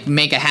and, like,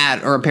 make a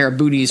hat or a pair of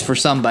booties for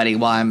somebody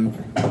while I'm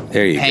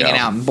hanging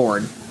out and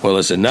bored. Well,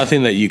 listen,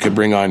 nothing that you could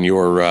bring on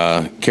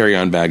your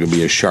carry-on bag would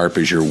be as sharp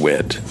as your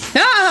wit.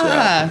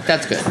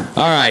 That's good.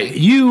 All right.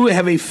 You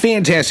have a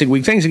fantastic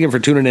week. Thanks again for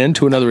tuning in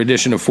to another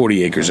edition of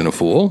 40 Acres and a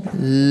Fool.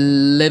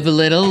 Live a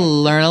little,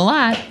 learn a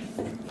lot.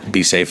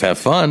 Be safe, have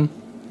fun.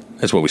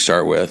 That's what we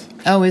start with.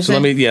 Oh, is it?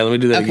 Let me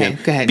do that again.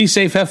 Okay, go ahead. Be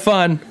safe, have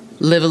fun.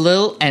 Live a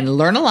little and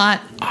learn a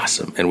lot.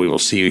 Awesome. And we will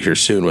see you here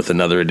soon with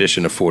another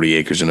edition of 40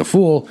 Acres and a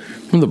Fool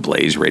from the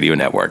Blaze Radio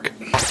Network.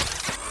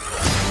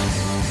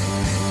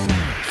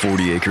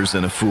 40 Acres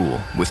and a Fool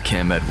with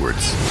Cam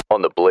Edwards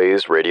on the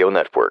Blaze Radio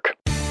Network.